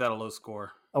probably gave that a low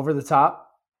score. Over the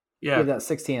Top? Yeah. Give that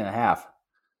 16.5.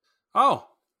 Oh.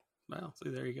 Well, see,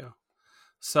 there you go.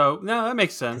 So, no, that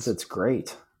makes sense. It's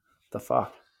great. The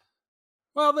fuck?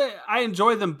 Well, I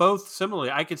enjoy them both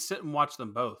similarly. I could sit and watch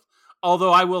them both.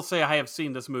 Although I will say I have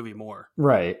seen this movie more.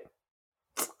 Right.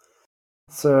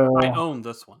 So I own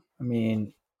this one. I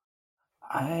mean,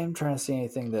 I'm trying to see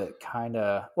anything that kind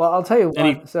of... Well, I'll tell you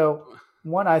one. So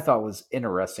one I thought was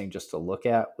interesting just to look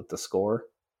at with the score.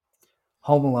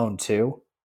 Home Alone 2.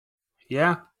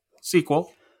 Yeah.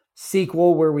 Sequel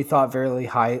where we thought very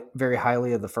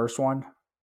highly of the first one.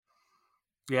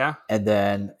 Yeah. And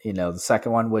then, the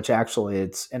second one, which actually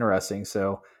it's interesting.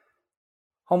 So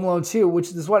Home Alone 2, which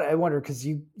is what I wonder, because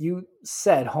you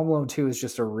said Home Alone 2 is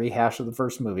just a rehash of the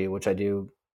first movie, which I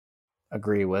do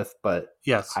agree with, but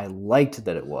yes, I liked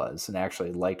that it was, and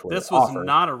actually liked what this it was offered.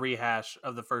 Not a rehash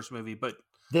of the first movie, but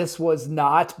this was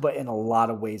not, but in a lot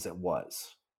of ways it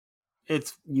was.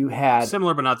 You had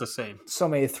similar but not the same. So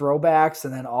many throwbacks,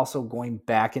 and then also going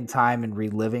back in time and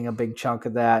reliving a big chunk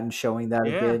of that and showing that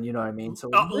again. You know what I mean? So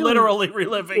really, literally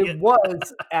reliving it. It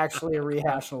was actually a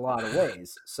rehash in a lot of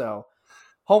ways. So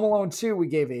Home Alone 2, we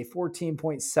gave a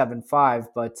 14.75,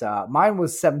 but mine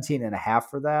was 17.5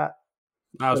 for that.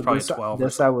 I was probably 12.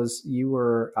 You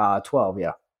were 12,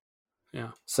 yeah. Yeah.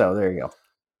 So there you go.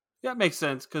 Yeah, it makes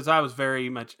sense because I was very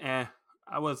much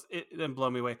it didn't blow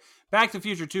me away. Back to the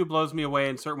Future 2 blows me away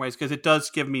in certain ways because it does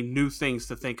give me new things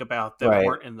to think about that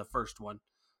weren't in the first one.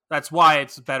 That's why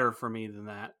it's better for me than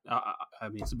that. I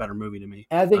mean, it's a better movie to me.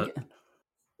 And I think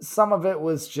some of it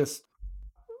was just,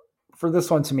 for this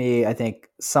one to me, I think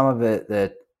some of it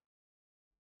that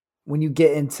when you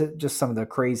get into just some of the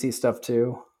crazy stuff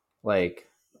too, like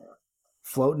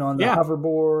floating on the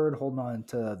hoverboard, holding on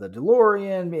to the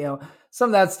DeLorean,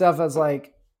 some of that stuff I was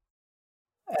like,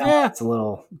 it's a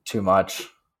little too much.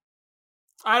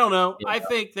 I don't know. I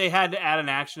think they had to add an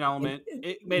action element.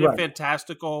 It made it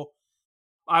fantastical.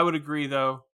 I would agree,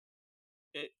 though.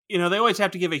 They always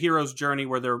have to give a hero's journey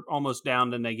where they're almost down,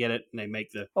 then they get it, and they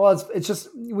make the... Well, it's just...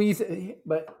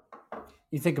 but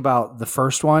you think about the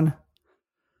first one,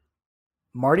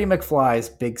 Marty McFly's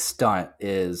big stunt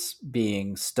is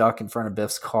being stuck in front of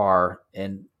Biff's car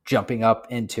and jumping up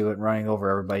into it and running over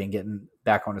everybody and getting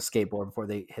back on a skateboard before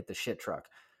they hit the shit truck.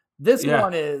 This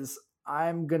one is,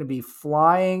 I'm going to be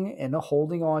flying and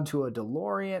holding on to a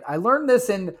DeLorean. I learned this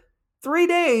in 3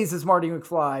 days as Marty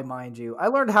McFly, mind you. I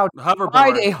learned how to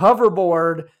ride a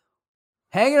hoverboard,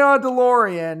 hanging on a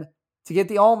DeLorean to get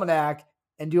the almanac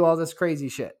and do all this crazy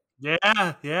shit. Yeah.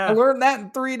 I learned that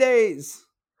in 3 days.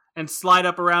 And slide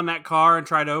up around that car and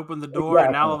try to open the door,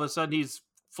 and now all of a sudden he's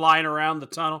flying around the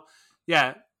tunnel.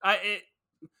 Yeah.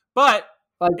 But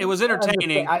it was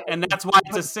entertaining, and that's why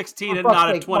it's a 16 and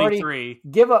not a 23. Marty,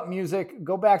 give up music,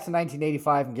 go back to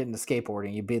 1985 and get into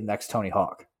skateboarding. You'd be the next Tony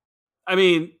Hawk. I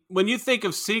mean, when you think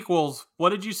of sequels,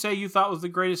 what did you say you thought was the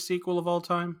greatest sequel of all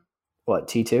time? What,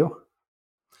 T2?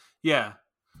 Yeah.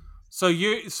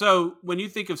 So when you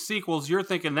think of sequels, you're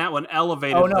thinking that one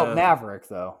elevated. Oh no, Maverick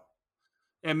though.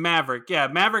 And Maverick, yeah,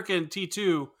 Maverick and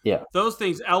T2. Yeah, those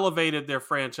things elevated their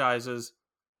franchises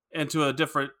into a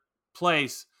different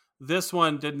place. This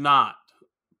one did not,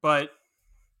 but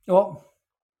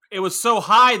it was so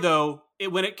high though.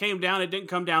 When it came down, it didn't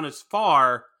come down as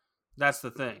far. That's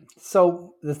the thing.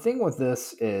 So the thing with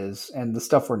this is, and the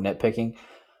stuff we're nitpicking,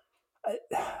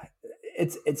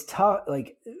 It's tough.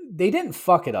 Like, they didn't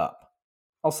fuck it up.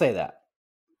 I'll say that.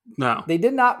 No. They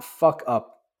did not fuck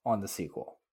up on the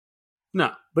sequel.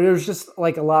 No. But it was just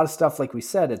like a lot of stuff, like we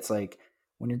said, it's like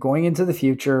when you're going into the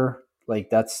future, like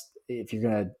that's if you're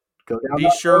gonna go down.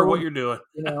 Be sure what you're doing.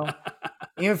 You know,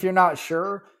 even if you're not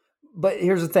sure. But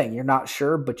here's the thing, you're not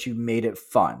sure, but you made it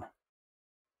fun.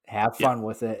 Have fun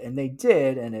with it. And they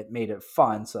did, and it made it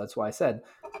fun. So that's why I said,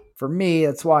 for me,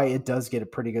 that's why it does get a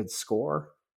pretty good score.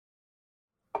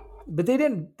 But they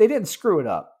didn't screw it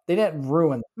up. They didn't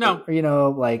ruin No. You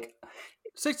know, like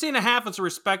 16.5 is a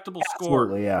respectable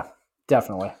absolutely, score. yeah.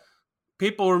 Definitely.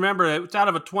 People remember that it's out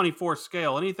of a 24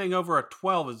 scale. Anything over a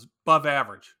 12 is above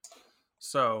average.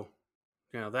 So,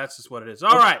 that's just what it is.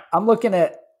 All right. I'm looking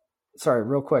at, sorry,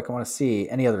 real quick. I want to see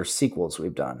any other sequels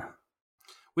we've done.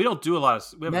 We don't do a lot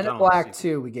of... Men in Black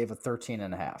 2, we gave a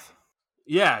 13.5.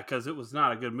 Yeah, because it was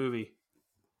not a good movie.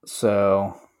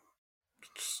 So,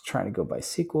 just trying to go by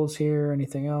sequels here.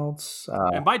 Anything else?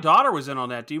 And my daughter was in on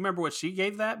that. Do you remember what she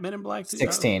gave that, Men in Black 2?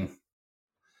 16.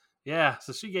 Yeah,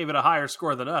 so she gave it a higher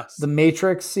score than us. The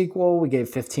Matrix sequel, we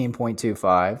gave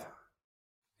 15.25.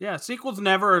 Yeah, sequel's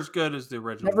never as good as the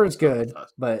original. Never as good,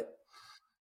 but...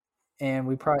 And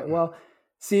we probably... Well,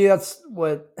 see, that's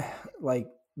what... Like,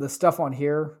 the stuff on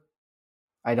here,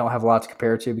 I don't have a lot to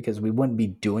compare to because we wouldn't be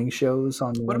doing shows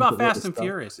on... What about Fast and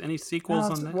Furious? Any sequels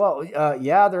on that? Well,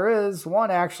 yeah, there is one,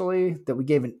 actually, that we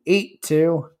gave an 8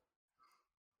 to.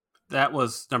 That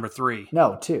was number 3.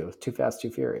 No, 2. Too Fast,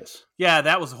 Too Furious. Yeah,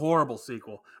 that was a horrible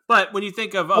sequel. But when you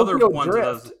think of other ones...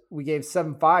 Drift, we gave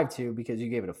 7.5 to because you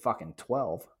gave it a fucking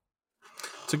 12.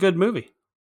 It's a good movie.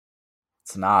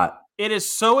 It's not. It is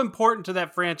so important to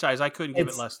that franchise, I couldn't give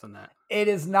it less than that. It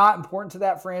is not important to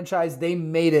that franchise. They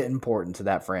made it important to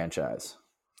that franchise.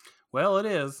 Well, it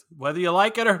is. Whether you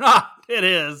like it or not, it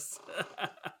is.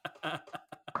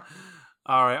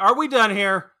 All right. Are we done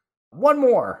here? One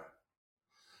more.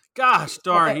 Gosh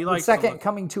darn. He likes second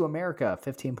Coming to America,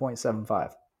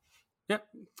 15.75. Yep.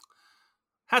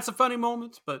 Had some funny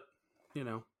moments, but,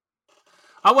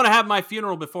 I want to have my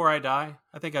funeral before I die.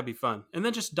 I think that'd be fun. And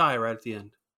then just die right at the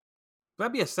end.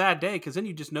 That'd be a sad day because then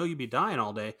you just know you'd be dying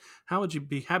all day. How would you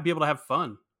be able to have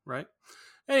fun, right?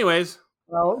 Anyways.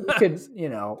 Well, you could,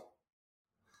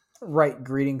 write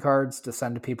greeting cards to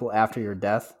send to people after your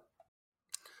death.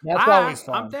 That's always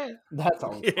fun. I'm dead. That's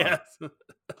always fun.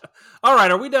 All right,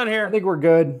 are we done here? I think we're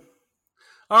good.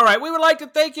 All right, we would like to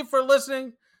thank you for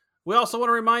listening. We also want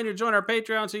to remind you to join our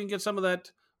Patreon so you can get some of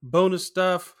that bonus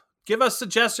stuff. Give us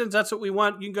suggestions. That's what we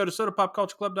want. You can go to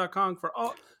sodapopcultureclub.com for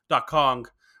all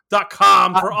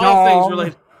for all things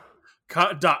related.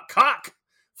 Cock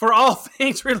for all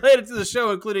things related to the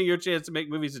show, including your chance to make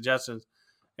movie suggestions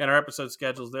and our episode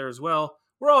schedules there as well.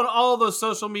 We're on all those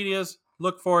social medias.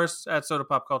 Look for us at Soda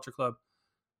Pop Culture Club.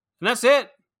 And that's it.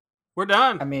 We're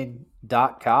done. I mean,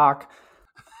 .cock.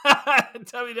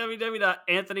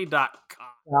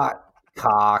 www.anthony.com.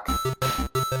 .cock.